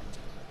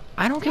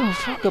 I don't give a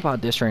fuck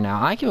about this right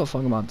now. I give a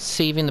fuck about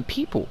saving the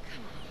people.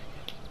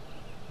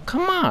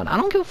 Come on. I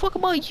don't give a fuck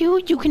about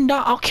you. You can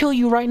die. I'll kill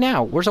you right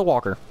now. Where's a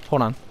walker?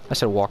 Hold on. I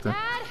said walker.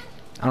 Dad?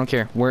 I don't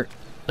care. Where?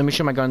 Let me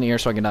shoot my gun in the air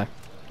so I can die.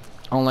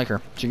 I don't like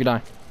her. She could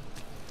die.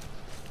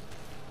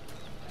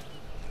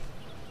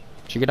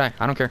 She could die.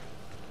 I don't care.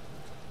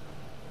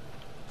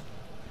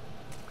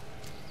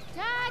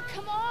 Dad,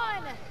 come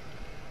on! You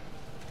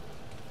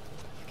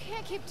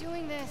can't keep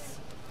doing this.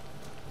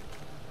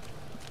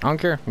 I don't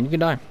care. You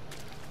can die.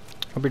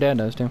 Hope your dad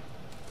does too.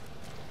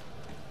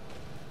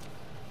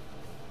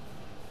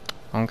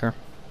 I don't care.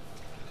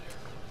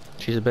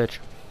 She's a bitch.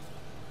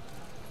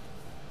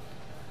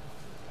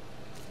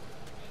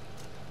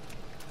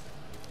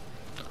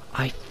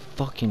 I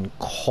fucking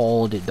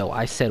called it though.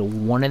 I said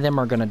one of them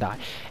are gonna die.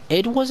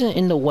 It wasn't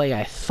in the way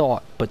I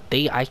thought, but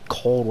I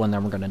called one of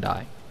them were gonna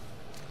die.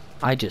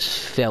 I just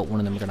felt one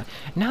of them were gonna.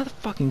 Now the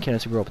fucking kid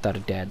has to grow up without a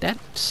dad.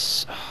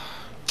 That's.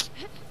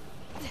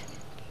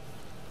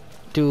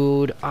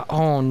 Dude,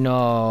 oh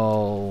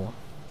no.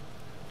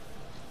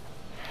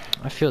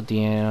 I feel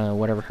Deanna,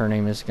 whatever her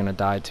name is, gonna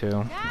die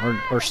too.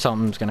 Or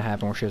something's gonna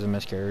happen where she has a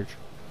miscarriage.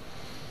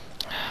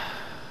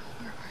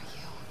 Where are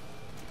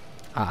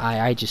you?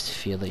 I just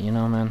feel it, you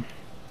know, man.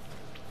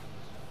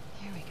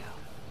 Here we go.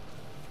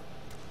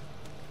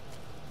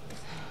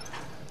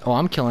 Oh,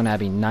 I'm killing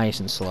Abby nice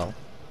and slow.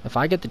 If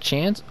I get the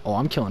chance, oh,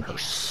 I'm killing her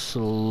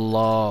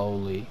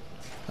slowly.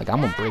 Like,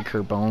 I'm gonna break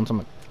her bones. I'm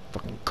gonna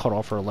fucking cut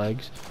off her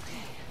legs.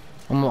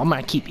 I'm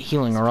gonna keep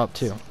healing her up,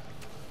 too.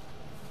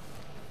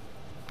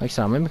 Like I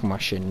said, I'm making my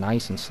shit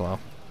nice and slow.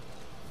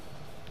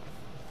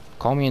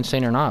 Call me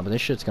insane or not, but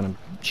this shit's gonna...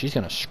 She's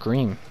gonna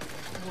scream.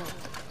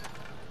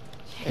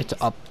 It's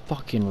a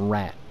fucking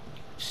rat.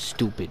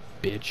 Stupid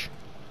bitch.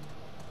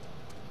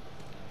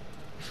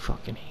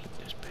 Fucking hate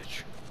this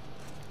bitch.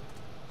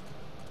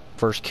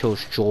 First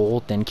kills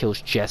Joel, then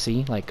kills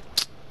Jesse. Like...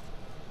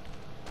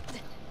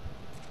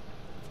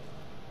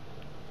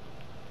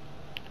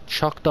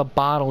 Chuck the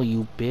bottle,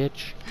 you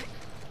bitch.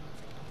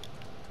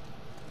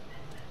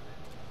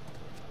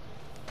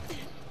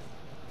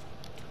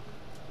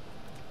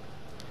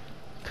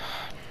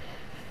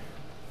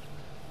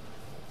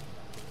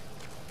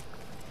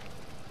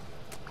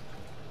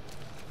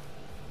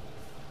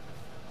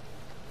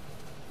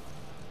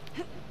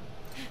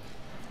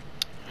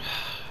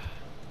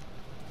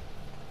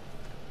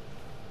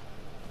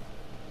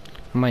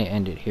 I might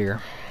end it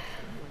here.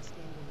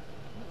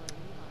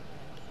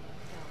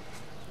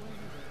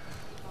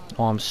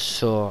 Oh, I'm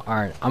so...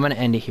 Alright, I'm gonna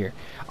end it here.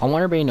 I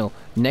want everybody to know,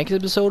 next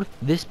episode,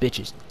 this bitch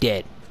is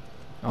dead.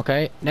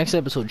 Okay? Next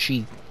episode,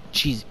 she's...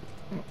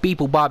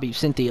 Beeple Bobby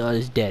Cynthia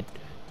is dead.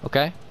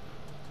 Okay?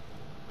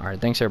 Alright,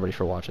 thanks everybody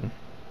for watching.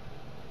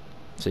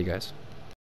 See you guys.